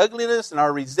and our ugliness and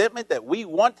our resentment that we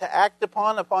want to act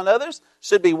upon others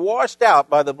should be washed out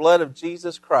by the blood of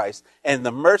Jesus Christ, and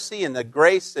the mercy and the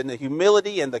grace and the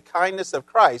humility and the kindness of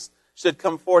Christ should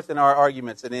come forth in our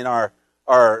arguments and in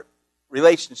our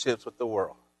relationships with the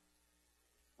world.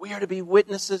 We are to be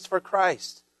witnesses for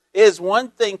Christ. It is one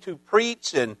thing to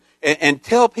preach and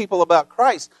tell people about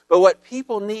Christ, but what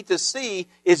people need to see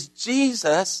is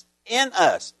Jesus in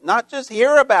us, not just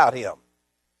hear about him.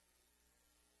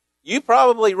 You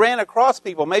probably ran across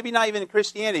people, maybe not even in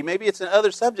Christianity, maybe it's in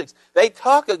other subjects. They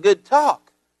talk a good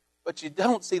talk, but you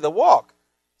don't see the walk.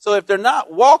 So if they're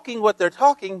not walking what they're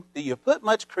talking, do you put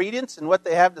much credence in what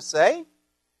they have to say?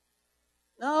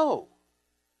 No.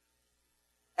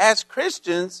 As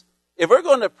Christians, if we're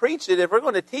going to preach it, if we're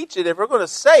going to teach it, if we're going to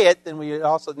say it, then we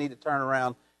also need to turn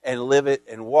around and live it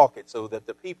and walk it so that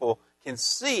the people can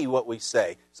see what we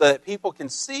say, so that people can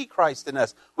see Christ in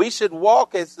us. We should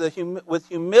walk with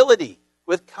humility,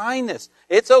 with kindness.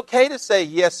 It's okay to say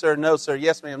yes sir, no sir,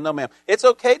 yes ma'am, no ma'am. It's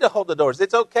okay to hold the doors.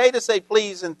 It's okay to say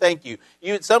please and thank you.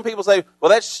 Some people say,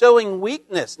 well, that's showing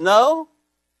weakness. No,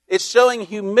 it's showing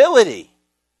humility.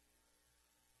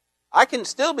 I can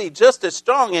still be just as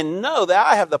strong and know that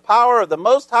I have the power of the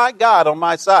Most High God on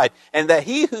my side, and that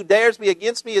he who dares be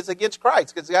against me is against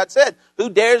Christ, because God said, who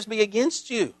dares be against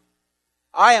you?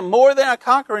 I am more than a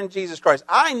conqueror in Jesus Christ.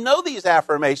 I know these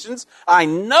affirmations. I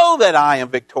know that I am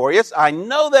victorious. I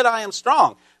know that I am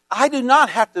strong. I do not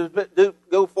have to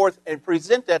go forth and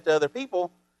present that to other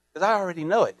people because I already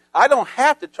know it. I don't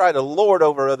have to try to lord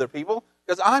over other people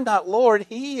because I'm not Lord,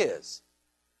 he is.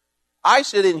 I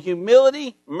should in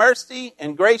humility, mercy,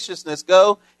 and graciousness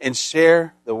go and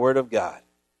share the Word of God.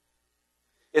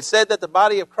 It's said that the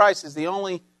body of Christ is the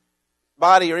only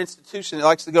body or institution that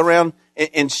likes to go around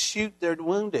and shoot their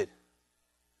wounded.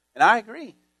 And I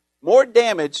agree. More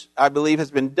damage, I believe,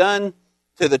 has been done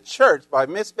to the church by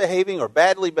misbehaving or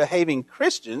badly behaving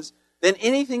Christians than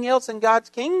anything else in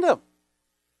God's kingdom.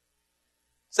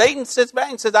 Satan sits back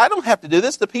and says, I don't have to do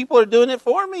this. The people are doing it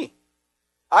for me.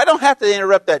 I don't have to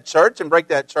interrupt that church and break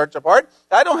that church apart.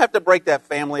 I don't have to break that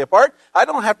family apart. I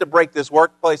don't have to break this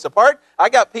workplace apart.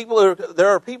 There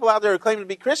are people out there who claim to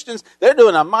be Christians. They're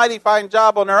doing a mighty fine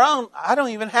job on their own. I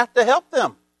don't even have to help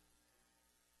them.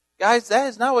 Guys, that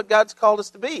is not what God's called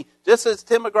us to be. Just as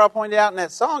Tim McGraw pointed out in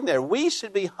that song there, we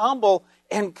should be humble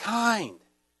and kind.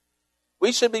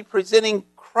 We should be presenting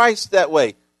Christ that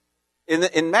way.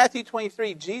 In Matthew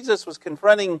 23, Jesus was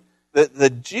confronting the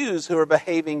Jews who were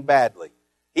behaving badly.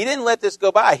 He didn't let this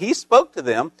go by. He spoke to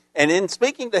them, and in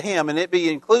speaking to him, and it be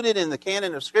included in the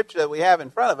canon of Scripture that we have in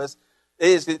front of us,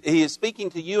 he is speaking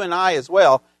to you and I as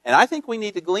well, and I think we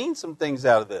need to glean some things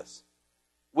out of this.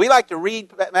 We like to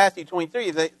read Matthew 23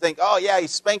 and think, oh yeah,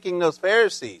 he's spanking those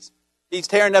Pharisees. He's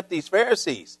tearing up these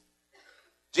Pharisees.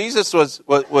 Jesus was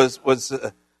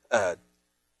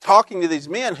talking to these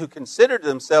men who considered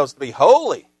themselves to be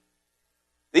holy.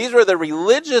 These were the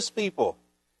religious people.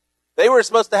 They were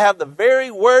supposed to have the very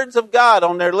words of God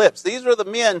on their lips. These were the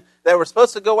men that were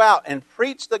supposed to go out and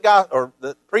preach the God, or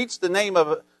preach the name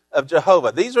of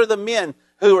Jehovah. These were the men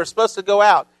who were supposed to go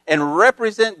out and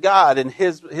represent God in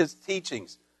His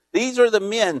teachings. These are the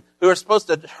men who are supposed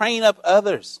to train up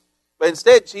others. But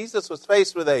instead, Jesus was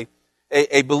faced with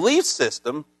a belief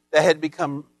system that had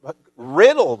become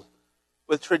riddled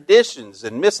with traditions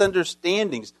and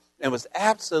misunderstandings and was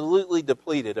absolutely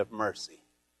depleted of mercy.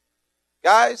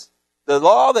 Guys, the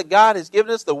law that God has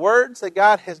given us, the words that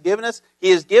God has given us, He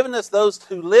has given us those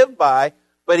to live by,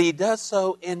 but he does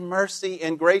so in mercy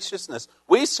and graciousness.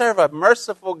 We serve a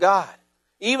merciful God.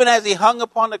 Even as he hung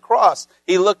upon the cross,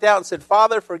 he looked out and said,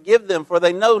 Father, forgive them, for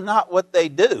they know not what they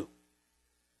do.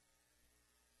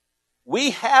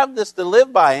 We have this to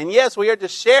live by, and yes, we are to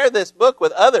share this book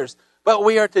with others, but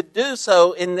we are to do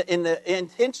so in the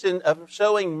intention of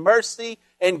showing mercy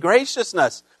and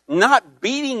graciousness. Not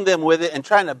beating them with it and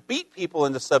trying to beat people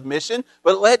into submission,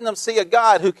 but letting them see a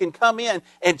God who can come in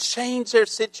and change their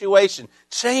situation,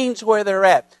 change where they're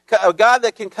at. A God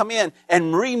that can come in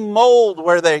and remold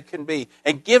where they can be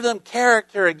and give them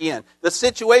character again. The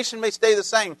situation may stay the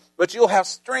same, but you'll have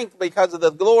strength because of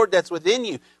the Lord that's within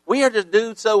you. We are to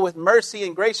do so with mercy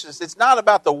and graciousness. It's not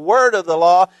about the word of the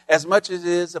law as much as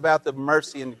it is about the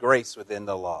mercy and grace within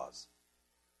the laws.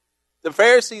 The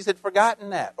Pharisees had forgotten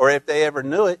that, or if they ever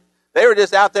knew it, they were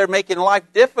just out there making life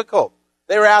difficult.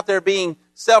 They were out there being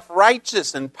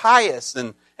self-righteous and pious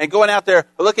and going out there,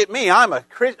 look at me, I'm a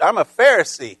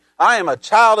Pharisee. I am a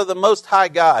child of the Most High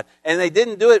God. And they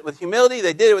didn't do it with humility.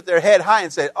 They did it with their head high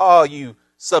and said, oh, you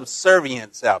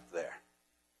subservients out there.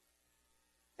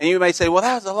 And you may say, well,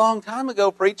 that was a long time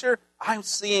ago, preacher. I'm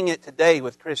seeing it today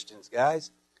with Christians, guys.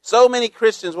 So many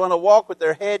Christians want to walk with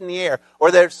their head in the air.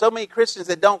 Or there's so many Christians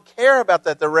that don't care about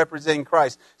that they're representing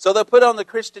Christ. So they'll put on the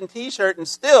Christian t-shirt and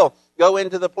still go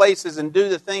into the places and do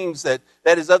the things that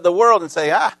is of the world and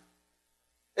say,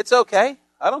 it's okay.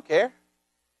 I don't care.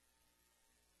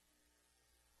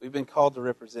 We've been called to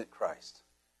represent Christ.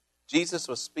 Jesus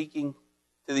was speaking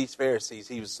to these Pharisees.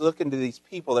 He was looking to these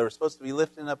people that were supposed to be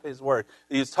lifting up his word.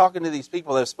 He was talking to these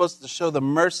people that were supposed to show the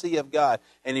mercy of God.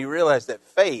 And he realized that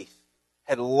faith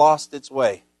had lost its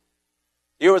way.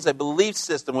 Here was a belief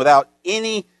system without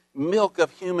any milk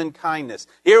of human kindness.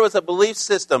 Here was a belief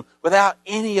system without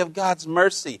any of God's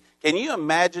mercy. Can you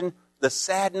imagine the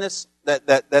sadness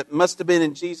that must have been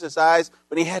in Jesus' eyes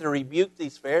when he had to rebuke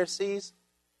these Pharisees?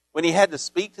 When he had to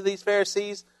speak to these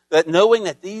Pharisees? That knowing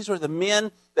that these were the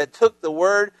men that took the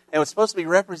word and was supposed to be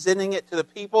representing it to the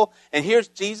people. And here's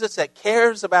Jesus that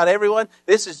cares about everyone.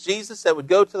 This is Jesus that would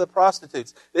go to the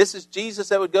prostitutes. This is Jesus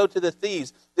that would go to the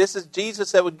thieves. This is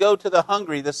Jesus that would go to the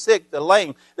hungry, the sick, the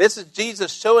lame. This is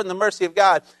Jesus showing the mercy of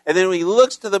God. And then when he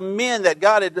looks to the men that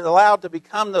God had allowed to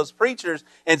become those preachers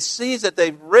and sees that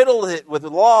they've riddled it with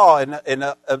law and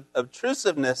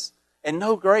obtrusiveness and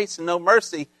no grace and no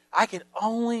mercy, I can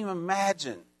only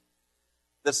imagine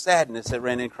the sadness that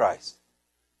ran in Christ.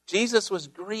 Jesus was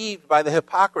grieved by the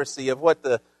hypocrisy of what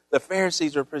the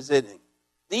Pharisees were presenting.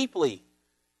 Deeply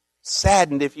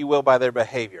saddened, if you will, by their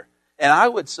behavior. And I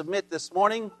would submit this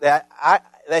morning that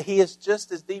he is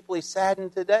just as deeply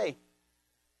saddened today.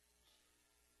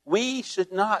 We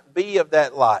should not be of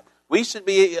that lot. We should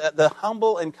be the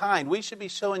humble and kind. We should be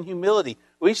showing humility.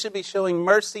 We should be showing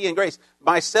mercy and grace.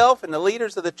 Myself and the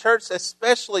leaders of the church,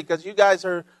 especially because you guys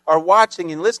are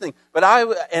watching and listening. But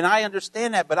I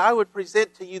understand that. But I would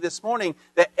present to you this morning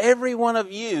that every one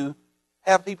of you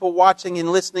have people watching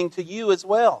and listening to you as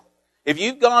well. If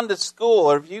you've gone to school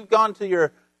or if you've gone to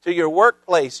your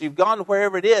workplace, you've gone to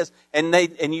wherever it is,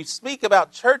 and you speak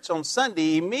about church on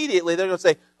Sunday, immediately they're going to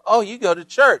say, oh, you go to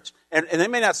church. And they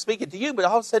may not speak it to you, but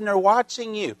all of a sudden they're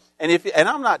watching you. And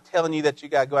I'm not telling you that you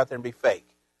got to go out there and be fake.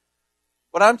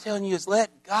 What I'm telling you is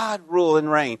let God rule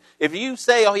and reign. If you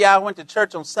say, oh yeah, I went to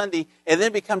church on Sunday, and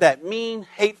then become that mean,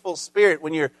 hateful spirit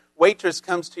when your waitress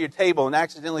comes to your table and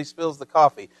accidentally spills the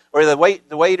coffee, or the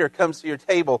waiter comes to your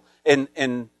table and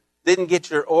didn't get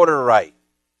your order right.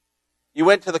 You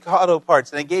went to the auto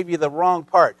parts and they gave you the wrong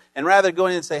part. And rather than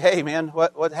going in and say, hey man,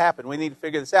 what happened? We need to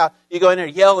figure this out. You go in there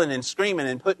yelling and screaming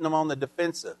and putting them on the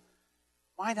defensive.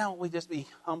 Why don't we just be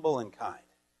humble and kind?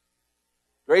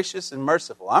 Gracious and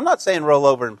merciful. I'm not saying roll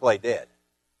over and play dead.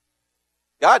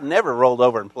 God never rolled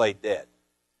over and played dead.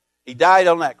 He died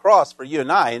on that cross for you and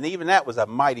I, and even that was a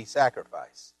mighty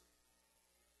sacrifice.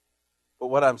 But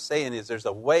what I'm saying is there's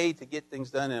a way to get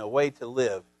things done and a way to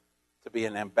live to be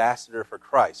an ambassador for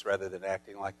Christ rather than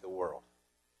acting like the world.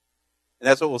 And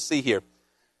that's what we'll see here.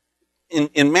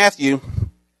 In Matthew,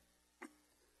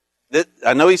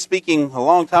 I know he's speaking a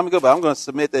long time ago, but I'm going to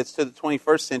submit that it's to the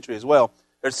 21st century as well.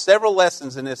 There's several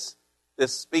lessons in this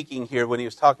speaking here when he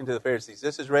was talking to the Pharisees.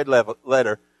 This is red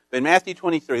letter. But in Matthew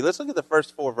 23, let's look at the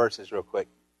first 4 verses real quick.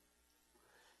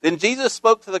 Then Jesus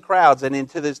spoke to the crowds and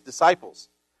to his disciples.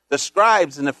 The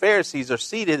scribes and the Pharisees are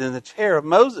seated in the chair of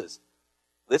Moses.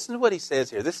 Listen to what he says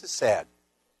here. This is sad.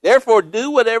 Therefore,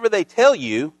 do whatever they tell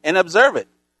you and observe it.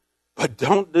 But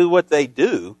don't do what they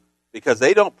do, because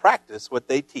they don't practice what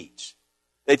they teach.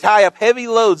 They tie up heavy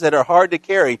loads that are hard to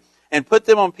carry and put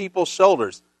them on people's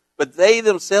shoulders, but they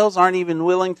themselves aren't even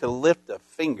willing to lift a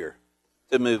finger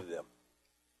to move them.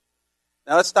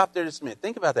 Now let's stop there just a minute.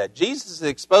 Think about that. Jesus is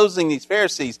exposing these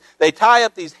Pharisees. They tie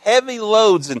up these heavy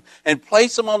loads and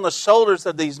place them on the shoulders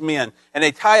of these men. And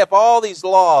they tie up all these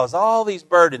laws, all these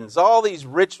burdens, all these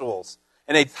rituals.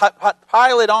 And they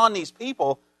pile it on these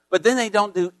people, but then they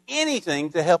don't do anything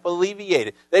to help alleviate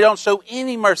it. They don't show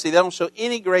any mercy. They don't show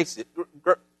any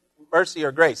mercy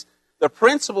or grace. The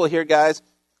principle here, guys,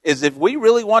 is if we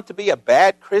really want to be a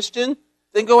bad Christian,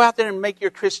 then go out there and make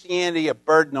your Christianity a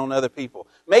burden on other people.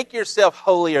 Make yourself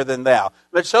holier than thou.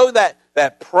 But show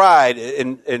that pride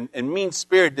and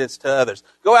mean-spiritedness to others.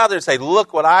 Go out there and say,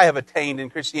 look what I have attained in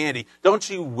Christianity. Don't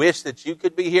you wish that you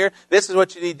could be here? This is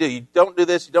what you need to do. You don't do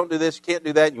this, you don't do this, you can't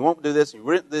do that, you won't do this, you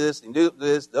won't do this, you do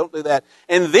this, don't do that.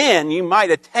 And then you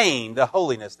might attain the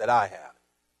holiness that I have.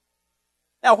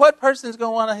 Now, what person is going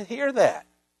to want to hear that?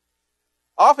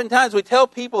 Oftentimes we tell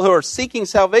people who are seeking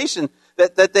salvation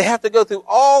that they have to go through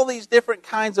all these different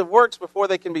kinds of works before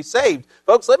they can be saved.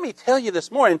 Folks, let me tell you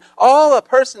this morning, all a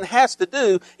person has to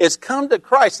do is come to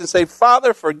Christ and say,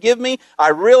 Father, forgive me. I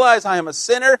realize I am a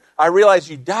sinner. I realize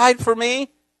you died for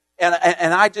me, and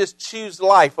I just choose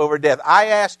life over death. I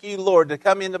ask you, Lord, to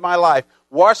come into my life,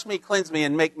 wash me, cleanse me,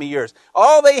 and make me yours.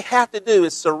 All they have to do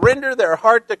is surrender their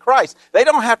heart to Christ. They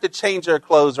don't have to change their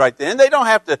clothes right then. They don't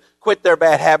have to quit their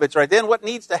bad habits right then. What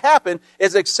needs to happen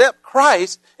is accept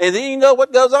Christ, and then you know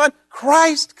what goes on?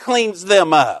 Christ cleans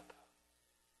them up.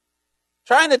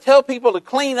 Trying to tell people to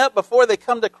clean up before they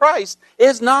come to Christ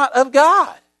is not of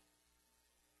God.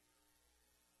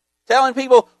 Telling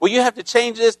people, well, you have to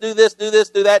change this, do this, do this,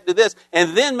 do that, do this,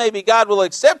 and then maybe God will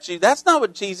accept you. That's not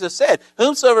what Jesus said.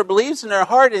 Whomsoever believes in their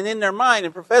heart and in their mind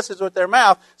and professes with their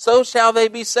mouth, so shall they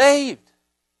be saved.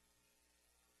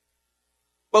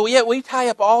 But yet we tie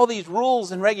up all these rules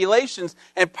and regulations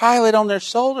and pile it on their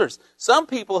shoulders. Some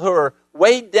people who are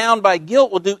weighed down by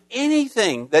guilt will do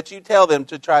anything that you tell them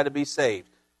to try to be saved.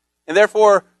 And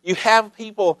therefore, you have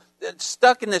people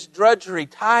stuck in this drudgery,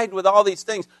 tied with all these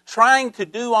things, trying to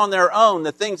do on their own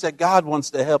the things that God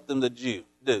wants to help them to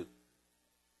do.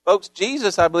 Folks,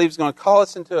 Jesus, I believe, is going to call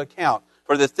us into account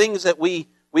for the things that we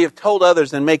have told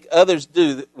others and make others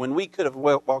do when we could have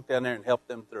walked down there and helped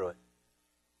them through it.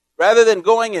 Rather than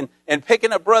going and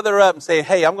picking a brother up and saying,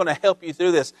 hey, I'm going to help you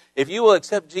through this. If you will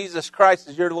accept Jesus Christ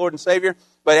as your Lord and Savior,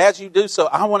 but as you do so,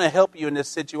 I want to help you in this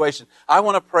situation. I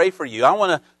want to pray for you. I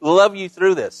want to love you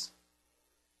through this.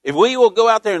 If we will go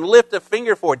out there and lift a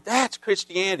finger for it, that's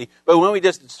Christianity. But when we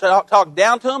just talk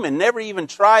down to them and never even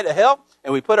try to help,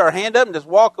 and we put our hand up and just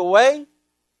walk away,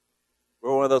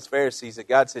 we're one of those Pharisees that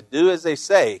God said, do as they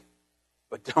say,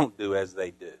 but don't do as they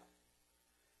do.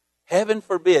 Heaven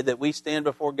forbid that we stand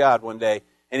before God one day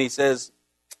and He says,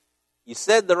 you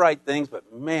said the right things,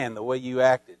 but man, the way you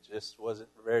acted just wasn't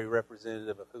very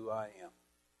representative of who I am.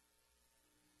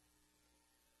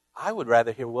 I would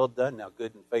rather hear, well done, thou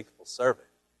good and faithful servant,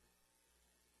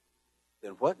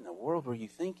 than what in the world were you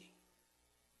thinking?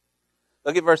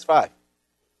 Look at verse 5.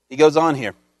 He goes on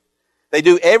here. They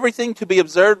do everything to be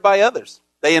observed by others.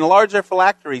 They enlarge their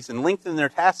phylacteries and lengthen their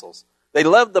tassels. They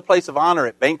love the place of honor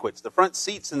at banquets, the front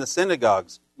seats in the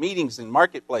synagogues, greetings in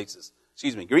marketplaces,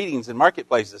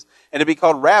 and to be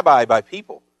called rabbi by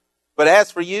people. But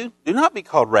as for you, do not be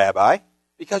called rabbi,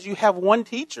 because you have one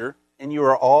teacher, and you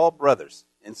are all brothers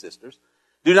and sisters.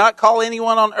 Do not call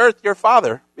anyone on earth your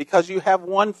father, because you have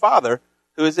one Father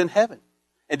who is in heaven.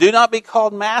 And do not be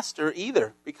called master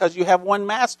either, because you have one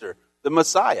master, the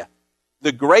Messiah.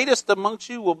 The greatest amongst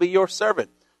you will be your servant.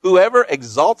 Whoever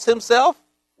exalts himself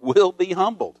will be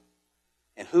humbled,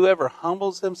 and whoever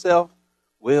humbles himself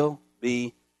will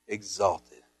be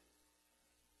exalted.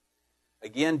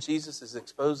 Again, Jesus is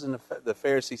exposing the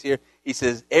Pharisees here. He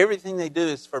says everything they do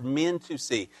is for men to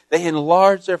see. They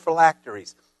enlarge their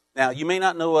phylacteries. Now, you may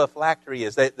not know what a phylactery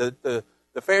is. The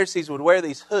Pharisees would wear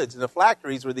these hoods, and the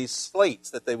phylacteries were these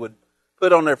slates that they would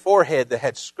put on their forehead that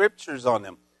had scriptures on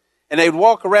them. And they would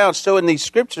walk around showing these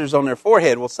scriptures on their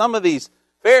forehead. Well, some of these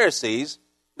Pharisees,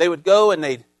 they would go and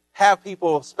they'd have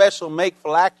people special make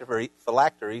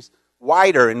phylacteries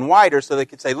wider and wider so they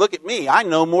could say, look at me, I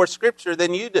know more scripture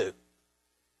than you do.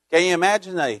 Can you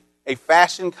imagine a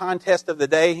fashion contest of the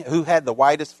day? Who had the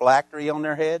widest phylactery on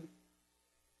their head?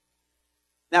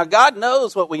 Now, God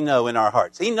knows what we know in our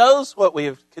hearts. He knows what we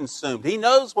have consumed. He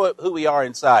knows who we are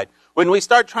inside. When we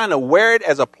start trying to wear it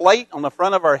as a plate on the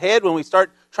front of our head, when we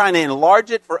start trying to enlarge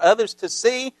it for others to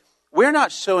see, we're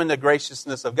not showing the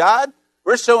graciousness of God.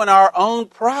 We're showing our own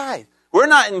pride. We're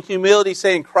not in humility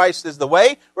saying Christ is the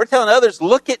way. We're telling others,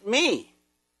 look at me.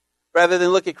 rather than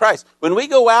look at Christ. When we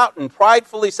go out and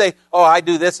pridefully say, oh, I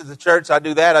do this at the church, I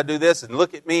do that, I do this, and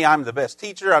look at me, I'm the best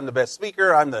teacher, I'm the best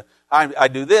speaker, I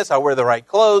do this, I wear the right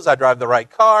clothes, I drive the right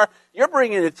car, you're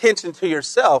bringing attention to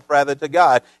yourself rather to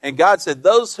God. And God said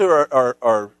those who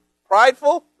are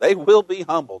prideful, they will be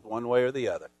humbled one way or the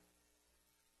other.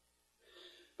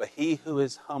 But he who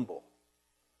is humble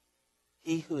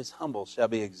shall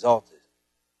be exalted.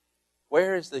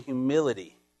 Where is the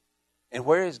humility? And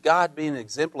where is God being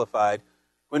exemplified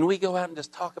when we go out and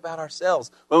just talk about ourselves?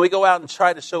 When we go out and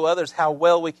try to show others how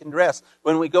well we can dress?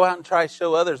 When we go out and try to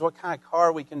show others what kind of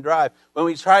car we can drive? When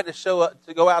we try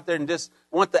to go out there and just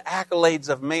want the accolades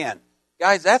of man?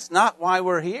 Guys, that's not why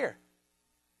we're here.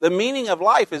 The meaning of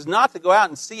life is not to go out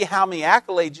and see how many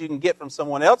accolades you can get from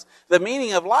someone else. The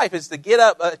meaning of life is to get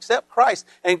up, accept Christ,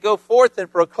 and go forth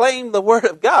and proclaim the Word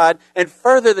of God and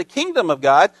further the kingdom of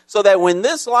God, so that when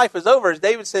this life is over, as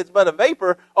David says, it's but a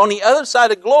vapor, on the other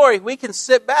side of glory, we can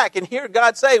sit back and hear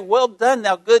God say, well done,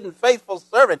 thou good and faithful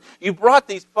servant. You brought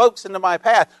these folks into my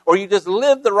path, or you just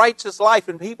lived the righteous life,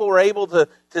 and people were able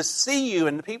to see you,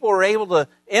 and people were able to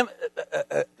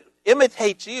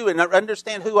imitate you and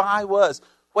understand who I was.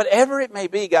 Whatever it may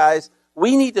be, guys,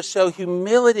 we need to show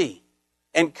humility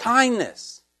and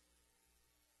kindness.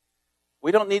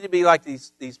 We don't need to be like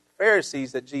these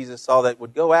Pharisees that Jesus saw that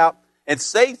would go out and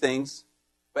say things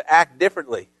but act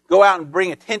differently. Go out and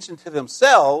bring attention to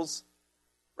themselves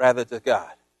rather to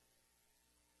God.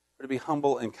 We're to be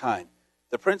humble and kind.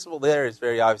 The principle there is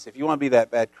very obvious. If you want to be that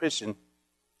bad Christian,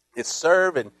 it's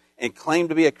serve and claim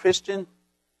to be a Christian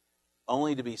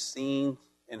only to be seen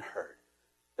and heard.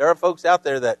 There are folks out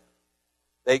there that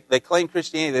they claim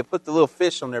Christianity. They put the little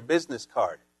fish on their business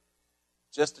card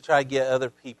just to try to get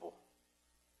other people,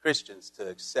 Christians, to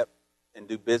accept and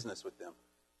do business with them.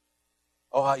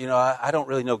 Oh, I don't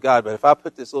really know God, but if I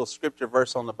put this little scripture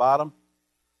verse on the bottom,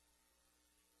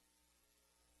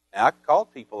 and I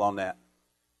called people on that.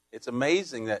 It's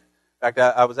amazing that, in fact,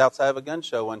 I was outside of a gun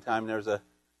show one time, and there was a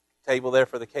table there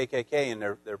for the KKK, and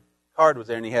their card was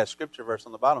there, and he had a scripture verse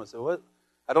on the bottom. I said, what?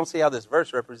 I don't see how this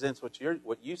verse represents what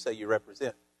you say you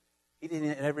represent. He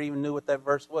never even knew what that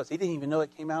verse was. He didn't even know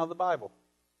it came out of the Bible.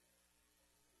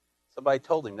 Somebody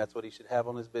told him that's what he should have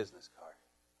on his business card.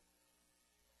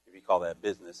 If you call that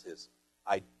business, his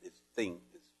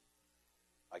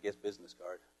business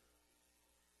card.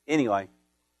 Anyway,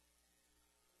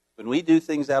 when we do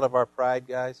things out of our pride,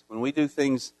 guys, when we do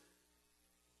things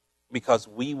because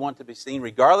we want to be seen,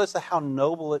 regardless of how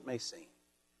noble it may seem,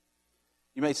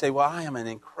 you may say, well, I am an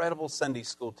incredible Sunday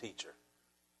school teacher.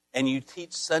 And you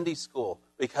teach Sunday school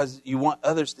because you want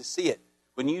others to see it.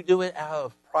 When you do it out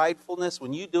of pridefulness,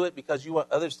 when you do it because you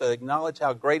want others to acknowledge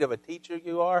how great of a teacher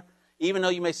you are, even though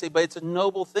you may say, but it's a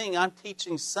noble thing, I'm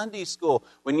teaching Sunday school.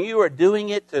 When you are doing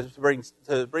it to bring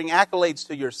accolades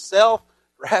to yourself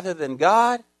rather than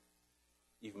God,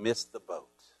 you've missed the boat.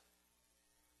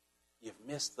 You've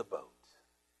missed the boat.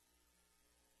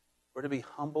 We're to be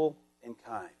humble and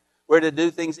kind. We're to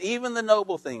do things, even the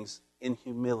noble things, in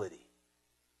humility,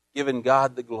 giving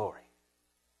God the glory,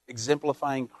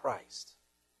 exemplifying Christ.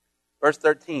 Verse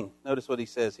 13, notice what he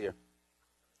says here.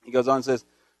 He goes on and says,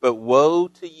 but woe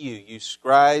to you, you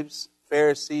scribes,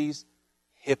 Pharisees,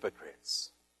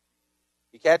 hypocrites.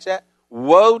 You catch that?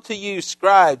 Woe to you,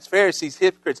 scribes, Pharisees,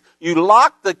 hypocrites. You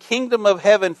lock the kingdom of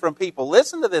heaven from people.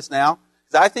 Listen to this now,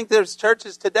 because I think there's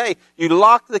churches today. You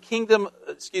lock the kingdom,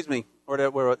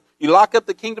 you lock up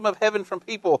the kingdom of heaven from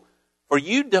people, for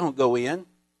you don't go in,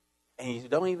 and you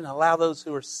don't even allow those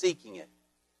who are seeking it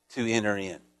to enter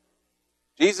in.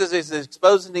 Jesus is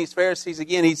exposing these Pharisees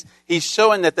again. He's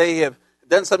showing that they have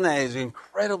done something that has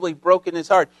incredibly broken his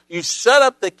heart. You shut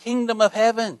up the kingdom of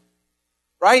heaven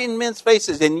right in men's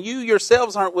faces, and you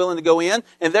yourselves aren't willing to go in,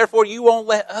 and therefore you won't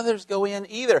let others go in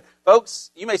either.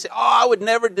 Folks, you may say, I would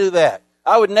never do that.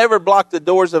 I would never block the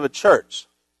doors of a church.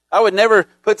 I would never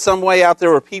put some way out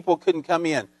there where people couldn't come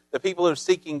in, the people who are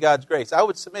seeking God's grace. I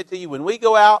would submit to you, when we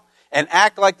go out and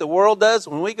act like the world does,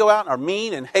 when we go out and are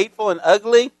mean and hateful and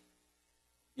ugly,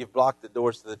 you've blocked the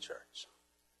doors to the church.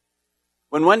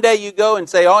 When one day you go and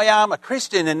say, oh yeah, I'm a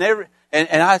Christian and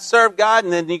I serve God,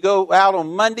 and then you go out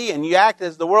on Monday and you act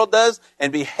as the world does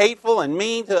and be hateful and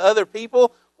mean to other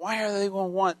people, why are they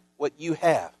going to want what you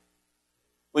have?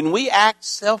 When we act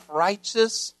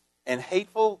self-righteous and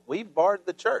hateful, we've barred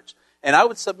the church. And I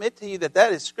would submit to you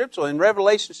that is scriptural. In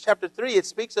Revelation chapter 3, it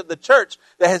speaks of the church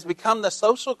that has become the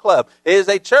social club. It is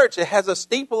a church. It has a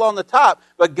steeple on the top,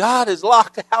 but God is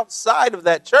locked outside of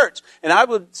that church. And I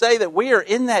would say that we are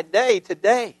in that day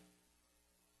today.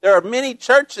 There are many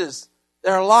churches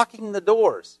that are locking the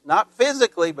doors, not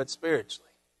physically, but spiritually.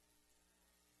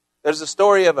 There's a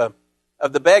story of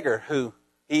of the beggar who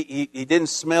he didn't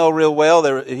smell real well.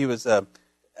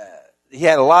 He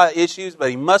had a lot of issues, but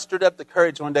he mustered up the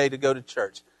courage one day to go to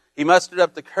church. He mustered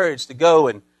up the courage to go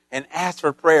and ask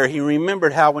for prayer. He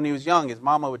remembered how when he was young, his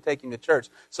mama would take him to church.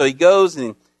 So he goes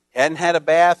and he hadn't had a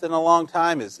bath in a long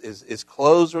time. His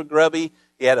clothes were grubby.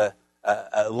 He had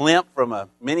a limp from a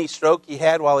mini stroke he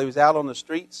had while he was out on the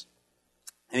streets.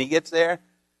 And he gets there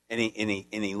and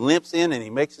he limps in and he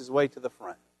makes his way to the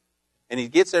front. And he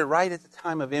gets there right at the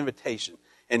time of invitation.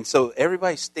 And so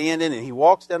everybody's standing and he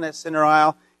walks down that center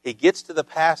aisle. He gets to the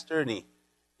pastor and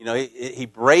he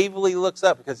bravely looks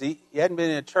up because he hadn't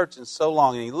been in a church in so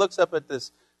long. And he looks up at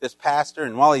this pastor,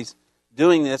 and while he's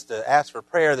doing this to ask for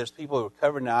prayer, there's people who are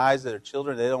covering their eyes that are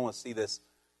children. They don't want to see this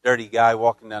dirty guy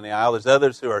walking down the aisle. There's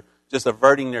others who are just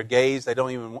averting their gaze. They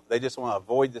just want to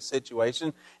avoid the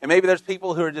situation. And maybe there's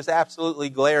people who are just absolutely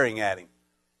glaring at him.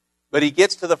 But he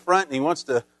gets to the front and he wants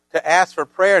to ask for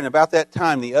prayer, and about that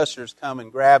time the ushers come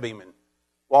and grab him and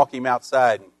walk him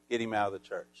outside and get him out of the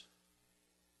church.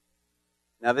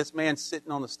 Now this man's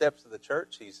sitting on the steps of the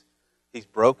church. He's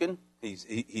broken.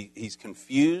 He's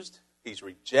confused. He's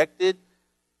rejected.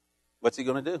 What's he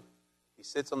going to do? He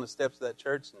sits on the steps of that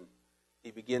church and he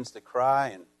begins to cry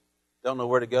and don't know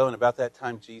where to go. And about that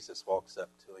time Jesus walks up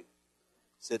to him,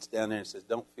 sits down there and says,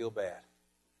 "Don't feel bad.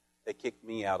 They kicked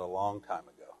me out a long time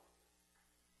ago."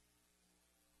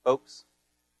 Folks,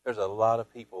 there's a lot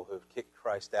of people who have kicked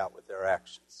Christ out with their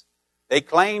actions. They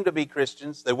claim to be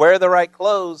Christians. They wear the right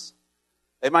clothes.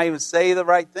 They might even say the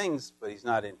right things, but he's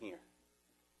not in here.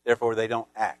 Therefore, they don't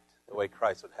act the way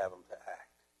Christ would have them to act.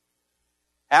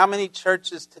 How many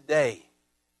churches today,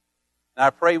 and I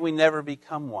pray we never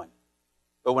become one,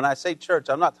 but when I say church,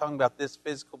 I'm not talking about this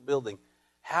physical building.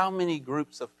 How many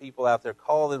groups of people out there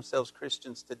call themselves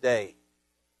Christians today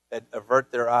that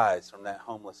avert their eyes from that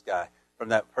homeless guy, from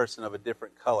that person of a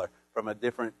different color, from a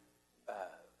different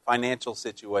financial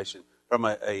situation, from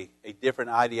a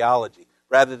different ideology?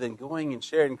 Rather than going and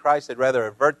sharing Christ, they'd rather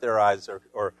avert their eyes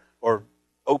or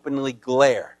openly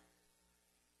glare.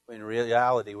 When in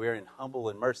reality, we're in humble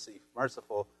and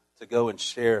merciful to go and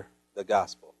share the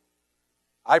gospel.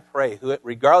 I pray,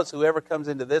 regardless whoever comes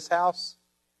into this house,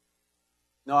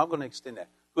 no, I'm going to extend that.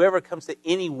 Whoever comes to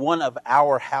any one of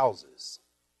our houses,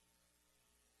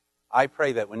 I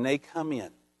pray that when they come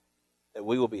in, that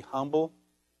we will be humble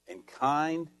and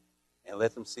kind and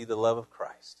let them see the love of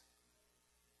Christ.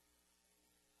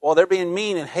 Well, they're being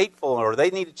mean and hateful, or they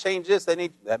need to change this.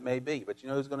 That may be, but you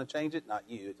know who's going to change it? Not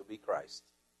you. It'll be Christ.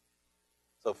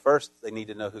 So first, they need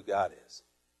to know who God is.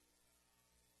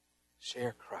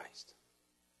 Share Christ.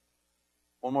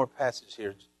 One more passage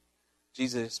here.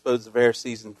 Jesus exposed the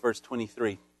Pharisees in verse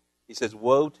 23. He says,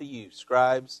 "Woe to you,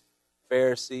 scribes,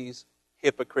 Pharisees,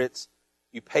 hypocrites!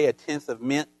 You pay a tenth of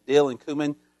mint, dill, and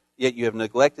cumin, yet you have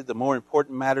neglected the more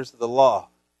important matters of the law: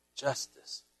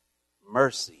 justice,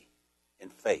 mercy,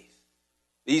 and faith.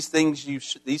 These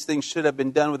things should have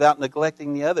been done without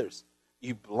neglecting the others.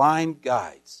 You blind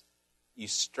guides, you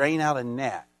strain out a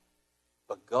gnat,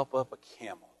 but gulp up a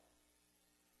camel."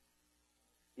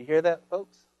 You hear that,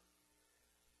 folks?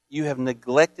 You have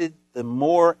neglected the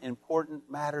more important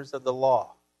matters of the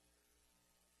law.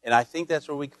 And I think that's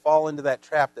where we fall into that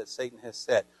trap that Satan has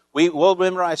set. We'll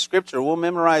memorize Scripture, we'll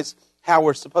memorize how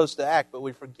we're supposed to act, but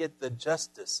we forget the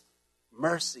justice,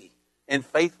 mercy, and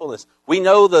faithfulness. We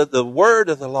know the word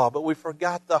of the law, but we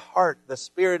forgot the heart, the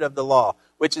spirit of the law,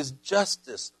 which is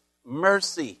justice,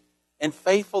 mercy, and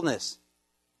faithfulness.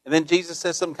 And then Jesus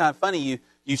says something kind of funny.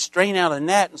 You strain out a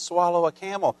gnat and swallow a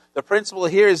camel. The principle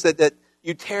here is that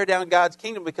you tear down God's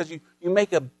kingdom because you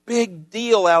make a big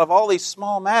deal out of all these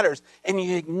small matters and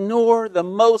you ignore the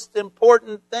most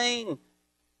important thing.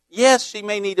 Yes, she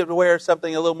may need to wear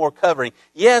something a little more covering.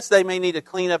 Yes, they may need to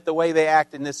clean up the way they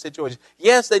act in this situation.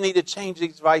 Yes, they need to change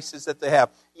these vices that they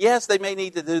have. Yes, they may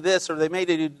need to do this or they may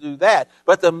need to do that.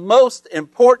 But the most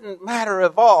important matter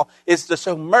of all is to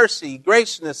show mercy,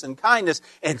 graciousness, and kindness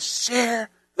and share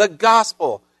the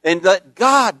gospel and let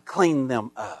God clean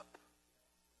them up.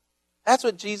 That's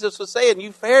what Jesus was saying.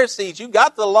 You Pharisees, you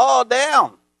got the law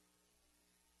down,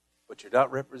 but you're not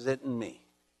representing me.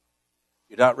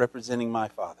 You're not representing my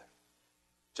Father.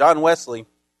 John Wesley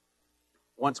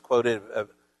once quoted a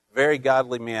very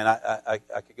godly man. I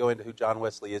could go into who John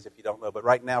Wesley is if you don't know, but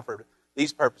right now for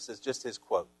these purposes, just his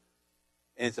quote.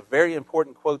 And it's a very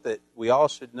important quote that we all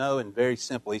should know, and very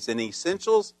simple. He said, "In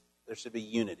essentials, there should be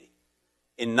unity.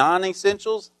 In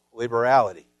non-essentials,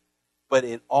 liberality. But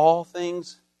in all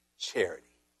things,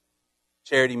 charity."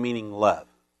 Charity meaning love.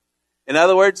 In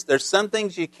other words, there's some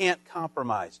things you can't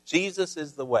compromise. Jesus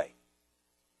is the way.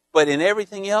 But in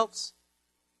everything else,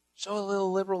 Show a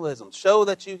little liberalism. Show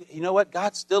that you know what?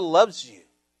 God still loves you.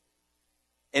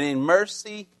 And in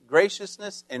mercy,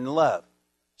 graciousness, and love,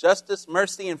 justice,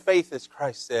 mercy, and faith, as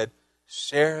Christ said,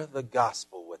 share the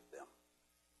gospel with them.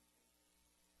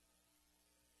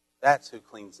 That's who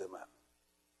cleans them up.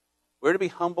 We're to be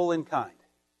humble and kind.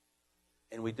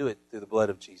 And we do it through the blood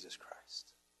of Jesus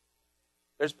Christ.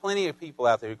 There's plenty of people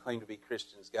out there who claim to be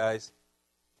Christians, guys,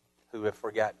 who have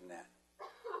forgotten that.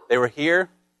 They were here.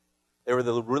 They were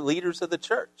the leaders of the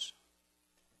church.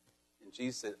 And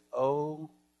Jesus said,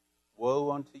 "Oh, woe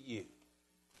unto you,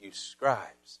 you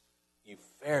scribes, you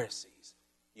Pharisees,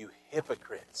 you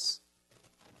hypocrites.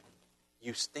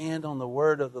 You stand on the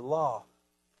word of the law,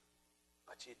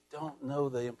 but you don't know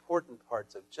the important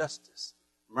parts of justice,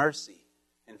 mercy,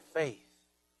 and faith.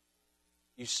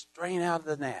 You strain out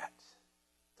the gnat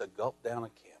to gulp down a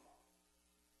camel."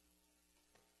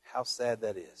 How sad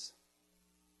that is.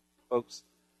 Folks,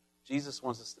 Jesus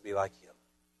wants us to be like Him.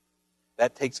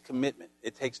 That takes commitment.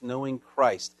 It takes knowing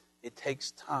Christ. It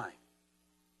takes time.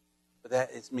 But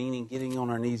that is meaning getting on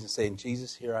our knees and saying,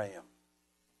 "Jesus, here I am.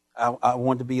 I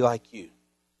want to be like you."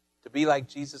 To be like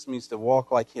Jesus means to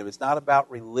walk like Him. It's not about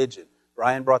religion.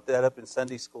 Brian brought that up in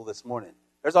Sunday school this morning.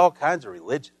 There's all kinds of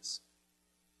religions.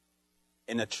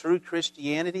 And a true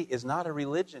Christianity is not a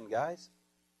religion, guys.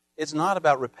 It's not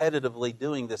about repetitively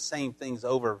doing the same things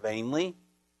over vainly.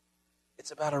 It's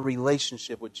about a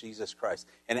relationship with Jesus Christ.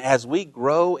 And as we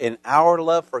grow in our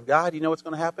love for God, you know what's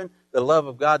going to happen? The love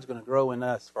of God's going to grow in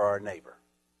us for our neighbor.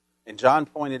 And John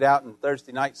pointed out in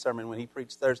Thursday night sermon when he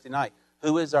preached Thursday night,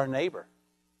 who is our neighbor?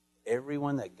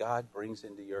 Everyone that God brings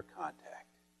into your contact.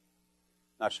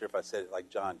 Not sure if I said it like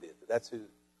John did, but that's who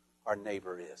our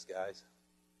neighbor is, guys.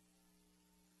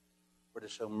 We're to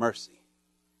show mercy,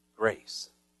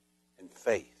 grace, and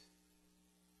faith.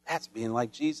 That's being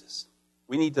like Jesus.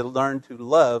 We need to learn to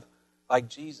love like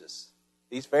Jesus.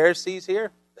 These Pharisees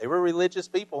here, they were religious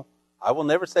people. I will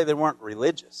never say they weren't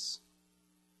religious.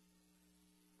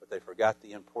 But they forgot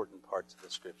the important parts of the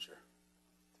Scripture.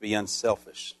 To be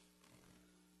unselfish,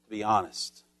 to be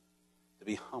honest, to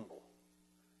be humble,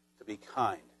 to be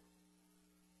kind.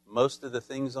 Most of the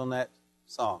things on that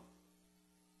song.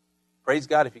 Praise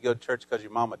God if you go to church because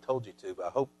your mama told you to, but I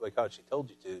hope because she told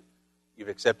you to, you've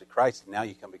accepted Christ and now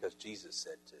you come because Jesus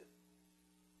said to.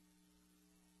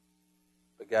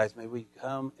 But guys, may we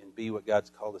come and be what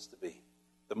God's called us to be.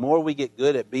 The more we get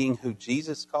good at being who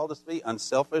Jesus called us to be,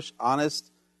 unselfish,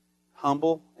 honest,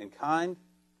 humble, and kind,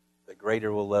 the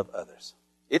greater we'll love others.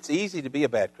 It's easy to be a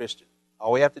bad Christian.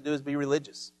 All we have to do is be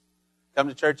religious. Come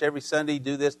to church every Sunday,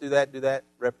 do this, do that,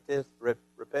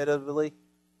 repetitively.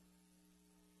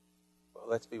 Well,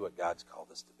 let's be what God's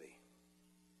called us to be.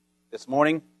 This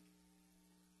morning,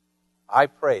 I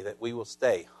pray that we will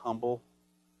stay humble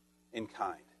and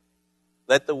kind.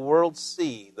 Let the world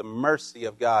see the mercy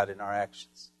of God in our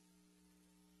actions.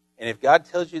 And if God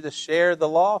tells you to share the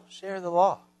law, share the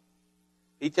law.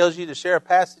 He tells you to share a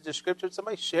passage of Scripture with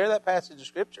somebody, share that passage of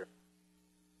Scripture.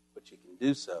 But you can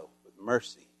do so with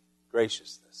mercy,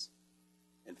 graciousness,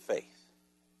 and faith.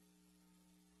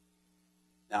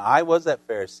 Now, I was that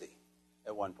Pharisee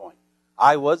at one point.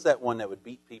 I was that one that would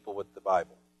beat people with the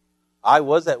Bible. I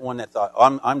was that one that thought,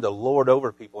 I'm the Lord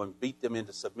over people and beat them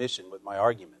into submission with my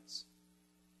arguments.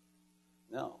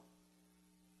 No.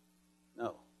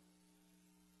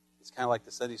 It's kind of like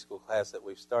the Sunday school class that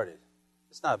we've started.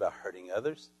 It's not about hurting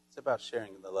others. It's about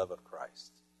sharing the love of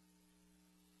Christ.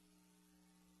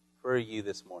 For you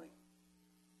this morning,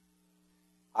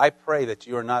 I pray that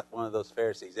you are not one of those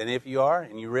Pharisees. And if you are,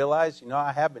 and you realize,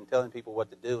 I have been telling people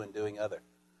what to do and doing other.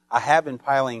 I have been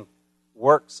piling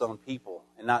works on people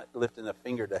and not lifting a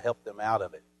finger to help them out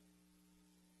of it.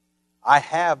 I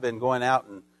have been going out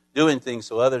and doing things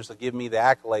so others will give me the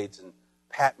accolades and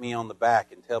pat me on the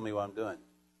back and tell me what I'm doing.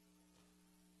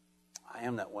 I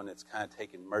am that one that's kind of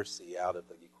taken mercy out of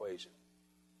the equation.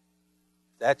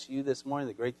 If that's you this morning,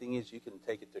 the great thing is you can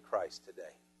take it to Christ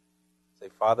today. Say,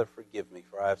 "Father, forgive me,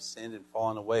 for I have sinned and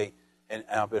fallen away, and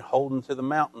I've been holding to the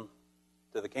mountain,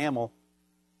 to the camel,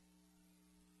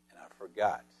 and I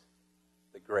forgot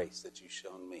the grace that you've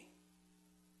shown me."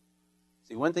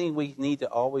 See, one thing we need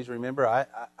to always remember,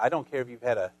 I don't care if you've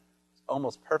had a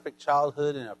almost perfect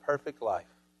childhood and a perfect life.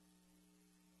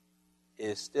 It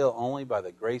is still only by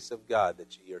the grace of God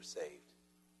that you are saved.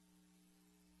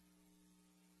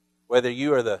 Whether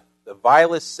you are the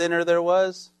vilest sinner there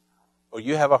was, or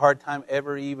you have a hard time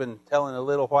ever even telling a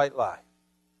little white lie,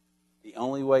 the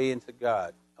only way into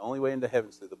God, the only way into heaven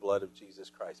is through the blood of Jesus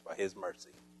Christ by His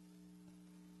mercy.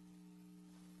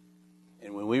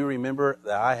 And when we remember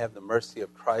that I have the mercy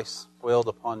of Christ spoiled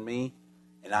upon me,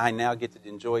 and I now get to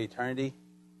enjoy eternity,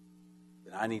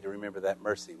 then I need to remember that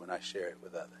mercy when I share it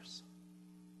with others.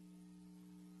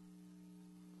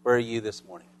 Where are you this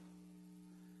morning?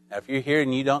 Now, if you're here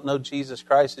and you don't know Jesus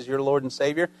Christ as your Lord and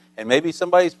Savior, and maybe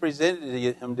somebody's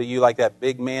presented him to you like that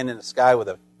big man in the sky with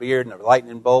a beard and a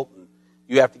lightning bolt, and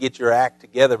you have to get your act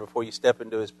together before you step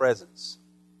into his presence.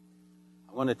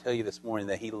 I want to tell you this morning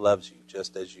that he loves you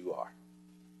just as you are.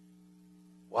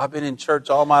 Well, I've been in church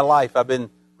all my life. I've been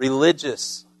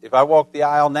religious. If I walk the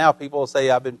aisle now, people will say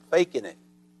I've been faking it.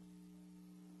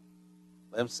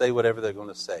 Let them say whatever they're going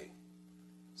to say.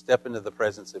 Step into the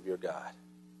presence of your God.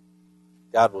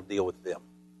 God will deal with them.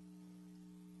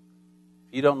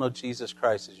 If you don't know Jesus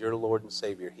Christ as your Lord and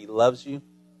Savior, he loves you.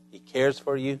 He cares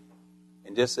for you.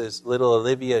 And just as little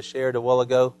Olivia shared a while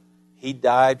ago, he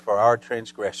died for our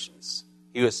transgressions.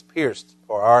 He was pierced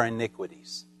for our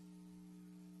iniquities.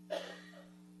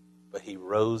 But he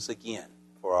rose again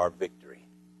for our victory.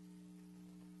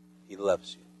 He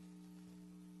loves you.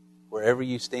 Wherever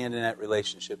you stand in that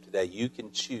relationship today, you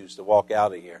can choose to walk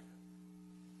out of here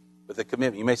with a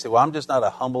commitment. You may say, well, I'm just not a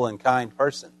humble and kind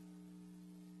person.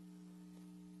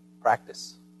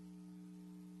 Practice.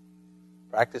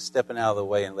 Practice stepping out of the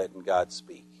way and letting God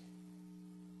speak.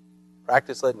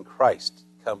 Practice letting Christ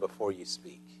come before you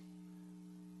speak.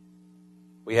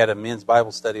 We had a men's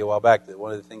Bible study a while back that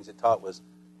one of the things it taught was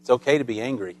it's okay to be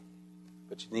angry,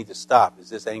 but you need to stop. Is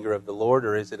this anger of the Lord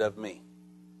or is it of me?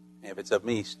 And if it's of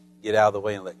me, get out of the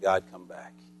way and let God come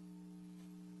back.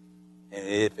 And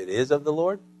if it is of the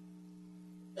Lord,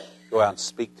 go out and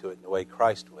speak to it in the way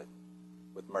Christ would,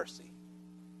 with mercy.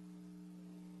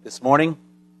 This morning,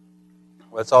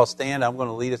 let's all stand. I'm going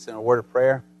to lead us in a word of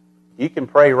prayer. You can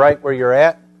pray right where you're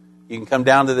at. You can come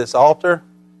down to this altar.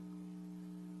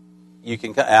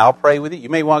 I'll pray with you. You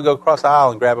may want to go across the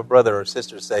aisle and grab a brother or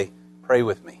sister and say, pray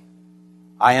with me.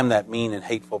 I am that mean and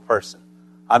hateful person.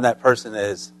 I'm that person that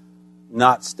has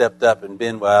not stepped up and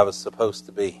been what I was supposed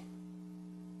to be.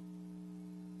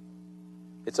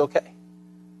 It's okay.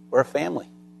 We're a family.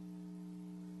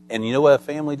 And you know what a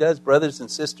family does? Brothers and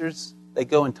sisters, they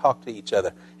go and talk to each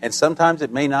other. And sometimes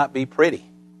it may not be pretty.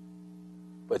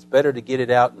 But it's better to get it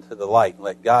out into the light and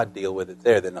let God deal with it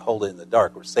there than to hold it in the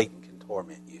dark where Satan can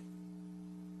torment you.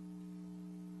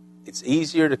 It's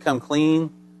easier to come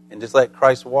clean and just let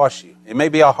Christ wash you. It may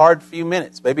be a hard few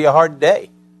minutes, maybe a hard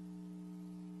day.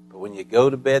 But when you go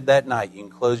to bed that night, you can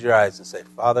close your eyes and say,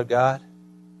 Father God,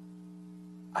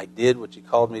 I did what you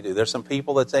called me to do. There's some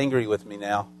people that's angry with me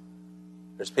now.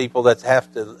 There's people that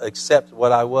have to accept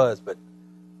what I was, but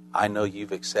I know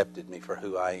you've accepted me for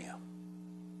who I am.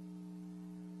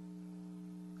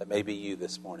 That may be you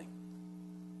this morning.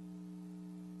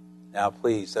 Now,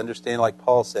 please understand, like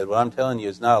Paul said, what I'm telling you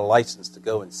is not a license to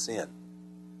go and sin.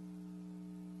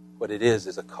 What it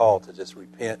is a call to just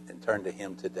repent and turn to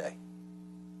him today.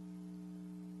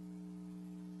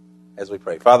 As we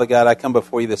pray. Father God, I come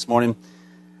before you this morning.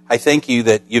 I thank you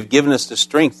that you've given us the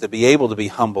strength to be able to be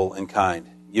humble and kind.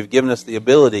 You've given us the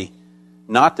ability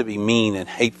not to be mean and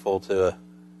hateful to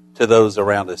those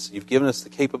around us. You've given us the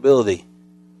capability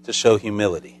to show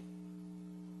humility.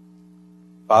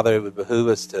 Father, it would behoove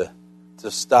us to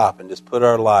stop and just put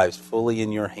our lives fully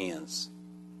in your hands.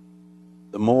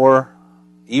 The more,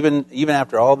 even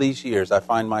after all these years, I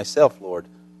find myself, Lord,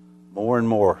 more and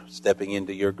more stepping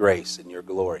into your grace and your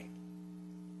glory.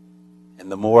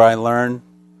 And the more I learn,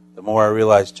 the more I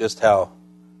realize just how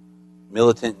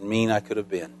militant and mean I could have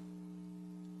been.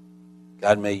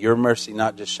 God, may your mercy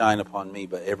not just shine upon me,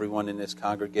 but everyone in this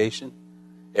congregation,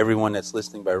 everyone that's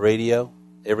listening by radio,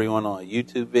 everyone on a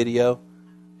YouTube video,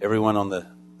 everyone on the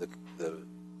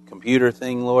computer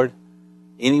thing, Lord.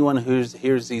 Anyone who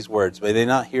hears these words, may they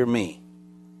not hear me,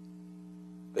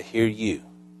 but hear you,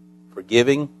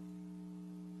 forgiving,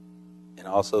 and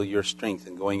also your strength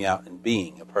in going out and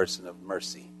being a person of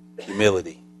mercy,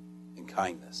 humility, and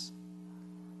kindness.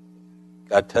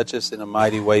 God, touch us in a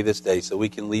mighty way this day so we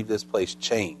can leave this place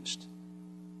changed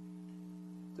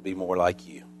to be more like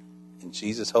you. In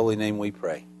Jesus' holy name we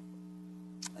pray.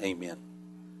 Amen.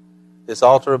 This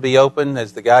altar will be open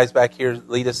as the guys back here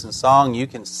lead us in song. You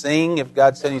can sing if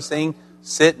God's telling you to sing.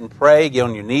 Sit and pray. Get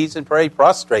on your knees and pray.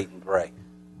 Prostrate and pray.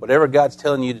 Whatever God's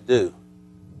telling you to do.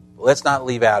 But let's not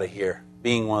leave out of here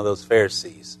being one of those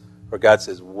Pharisees where God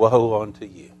says, woe unto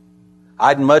you.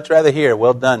 I'd much rather hear,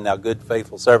 well done, thou good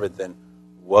faithful servant, than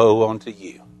woe unto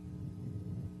you.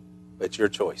 But it's your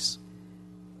choice.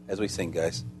 As we sing,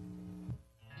 guys.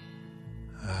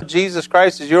 Jesus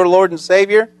Christ is your Lord and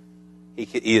Savior.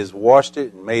 He has washed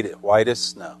it and made it white as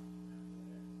snow.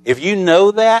 If you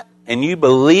know that and you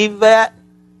believe that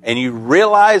and you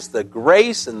realize the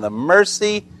grace and the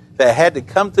mercy that had to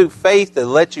come through faith to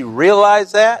let you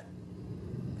realize that,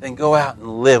 then go out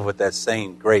and live with that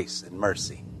same grace and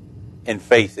mercy and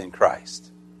faith in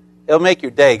Christ. It'll make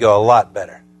your day go a lot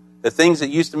better. The things that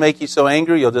used to make you so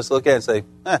angry, you'll just look at it and say,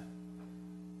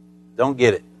 don't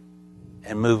get it,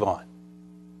 and move on.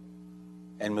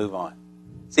 And move on.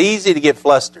 It's easy to get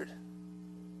flustered.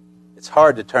 It's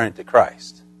hard to turn to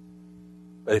Christ.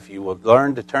 But if you will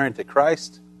learn to turn to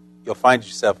Christ, you'll find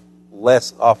yourself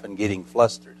less often getting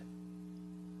flustered.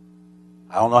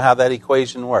 I don't know how that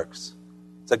equation works.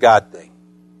 It's a God thing.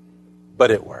 But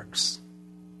it works.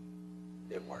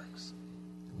 It works.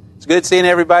 It's good seeing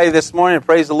everybody this morning.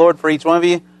 Praise the Lord for each one of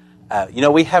you.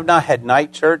 We have not had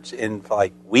night church in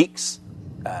like weeks.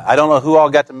 I don't know who all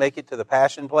got to make it to the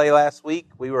Passion Play last week.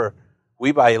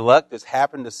 We by luck just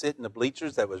happened to sit in the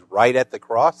bleachers that was right at the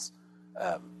cross.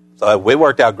 So it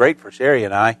worked out great for Sherry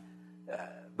and I.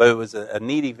 But it was a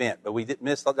neat event. But we did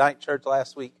miss the night church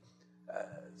last week.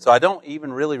 So I don't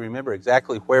even really remember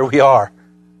exactly where we are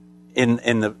in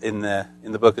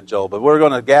the book of Joel. But we're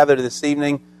going to gather this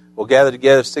evening. We'll gather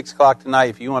together 6 o'clock tonight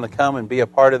if you want to come and be a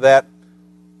part of that.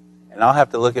 And I'll have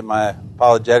to look at my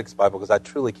apologetics Bible because I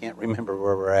truly can't remember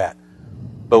where we're at.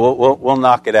 But we'll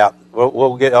knock it out.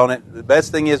 We'll get on it. The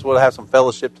best thing is we'll have some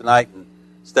fellowship tonight and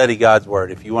study God's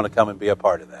Word if you want to come and be a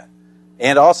part of that.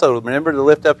 And also remember to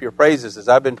lift up your praises. As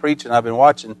I've been preaching, I've been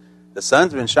watching. The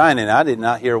sun's been shining. I did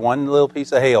not hear one little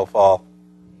piece of hail fall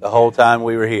the whole time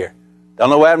we were here. Don't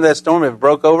know what happened to that storm. If it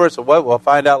broke over, so what? We'll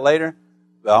find out later.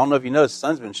 But I don't know if you noticed, the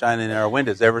sun's been shining in our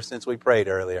windows ever since we prayed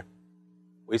earlier.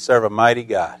 We serve a mighty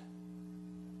God.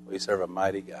 We serve a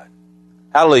mighty God.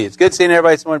 Hallelujah. It's good seeing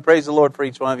everybody this morning. Praise the Lord for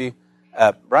each one of you.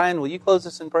 Brian, will you close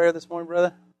us in prayer this morning,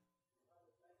 brother?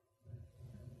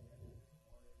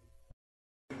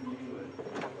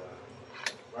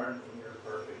 Learn from your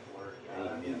perfect word,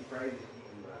 God. We pray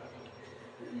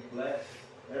that you bless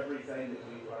everything that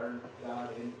we learn, God,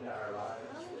 into our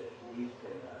lives, that we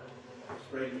can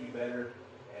spread you better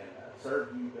and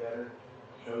serve you better,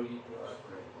 show you to our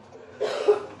friends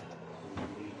better.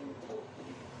 We need you,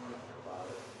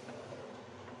 Father.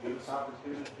 Give us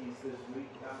opportunities this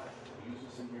week, God. Use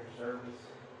us in your service,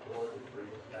 Lord, to bring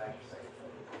us back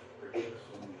safely. Forgive us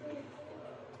when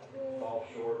we fall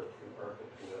short of your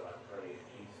perfect will. I pray in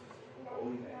Jesus'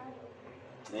 holy name.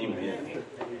 Amen.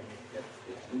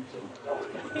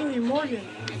 Hey, Morgan.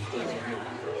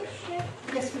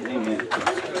 Amen.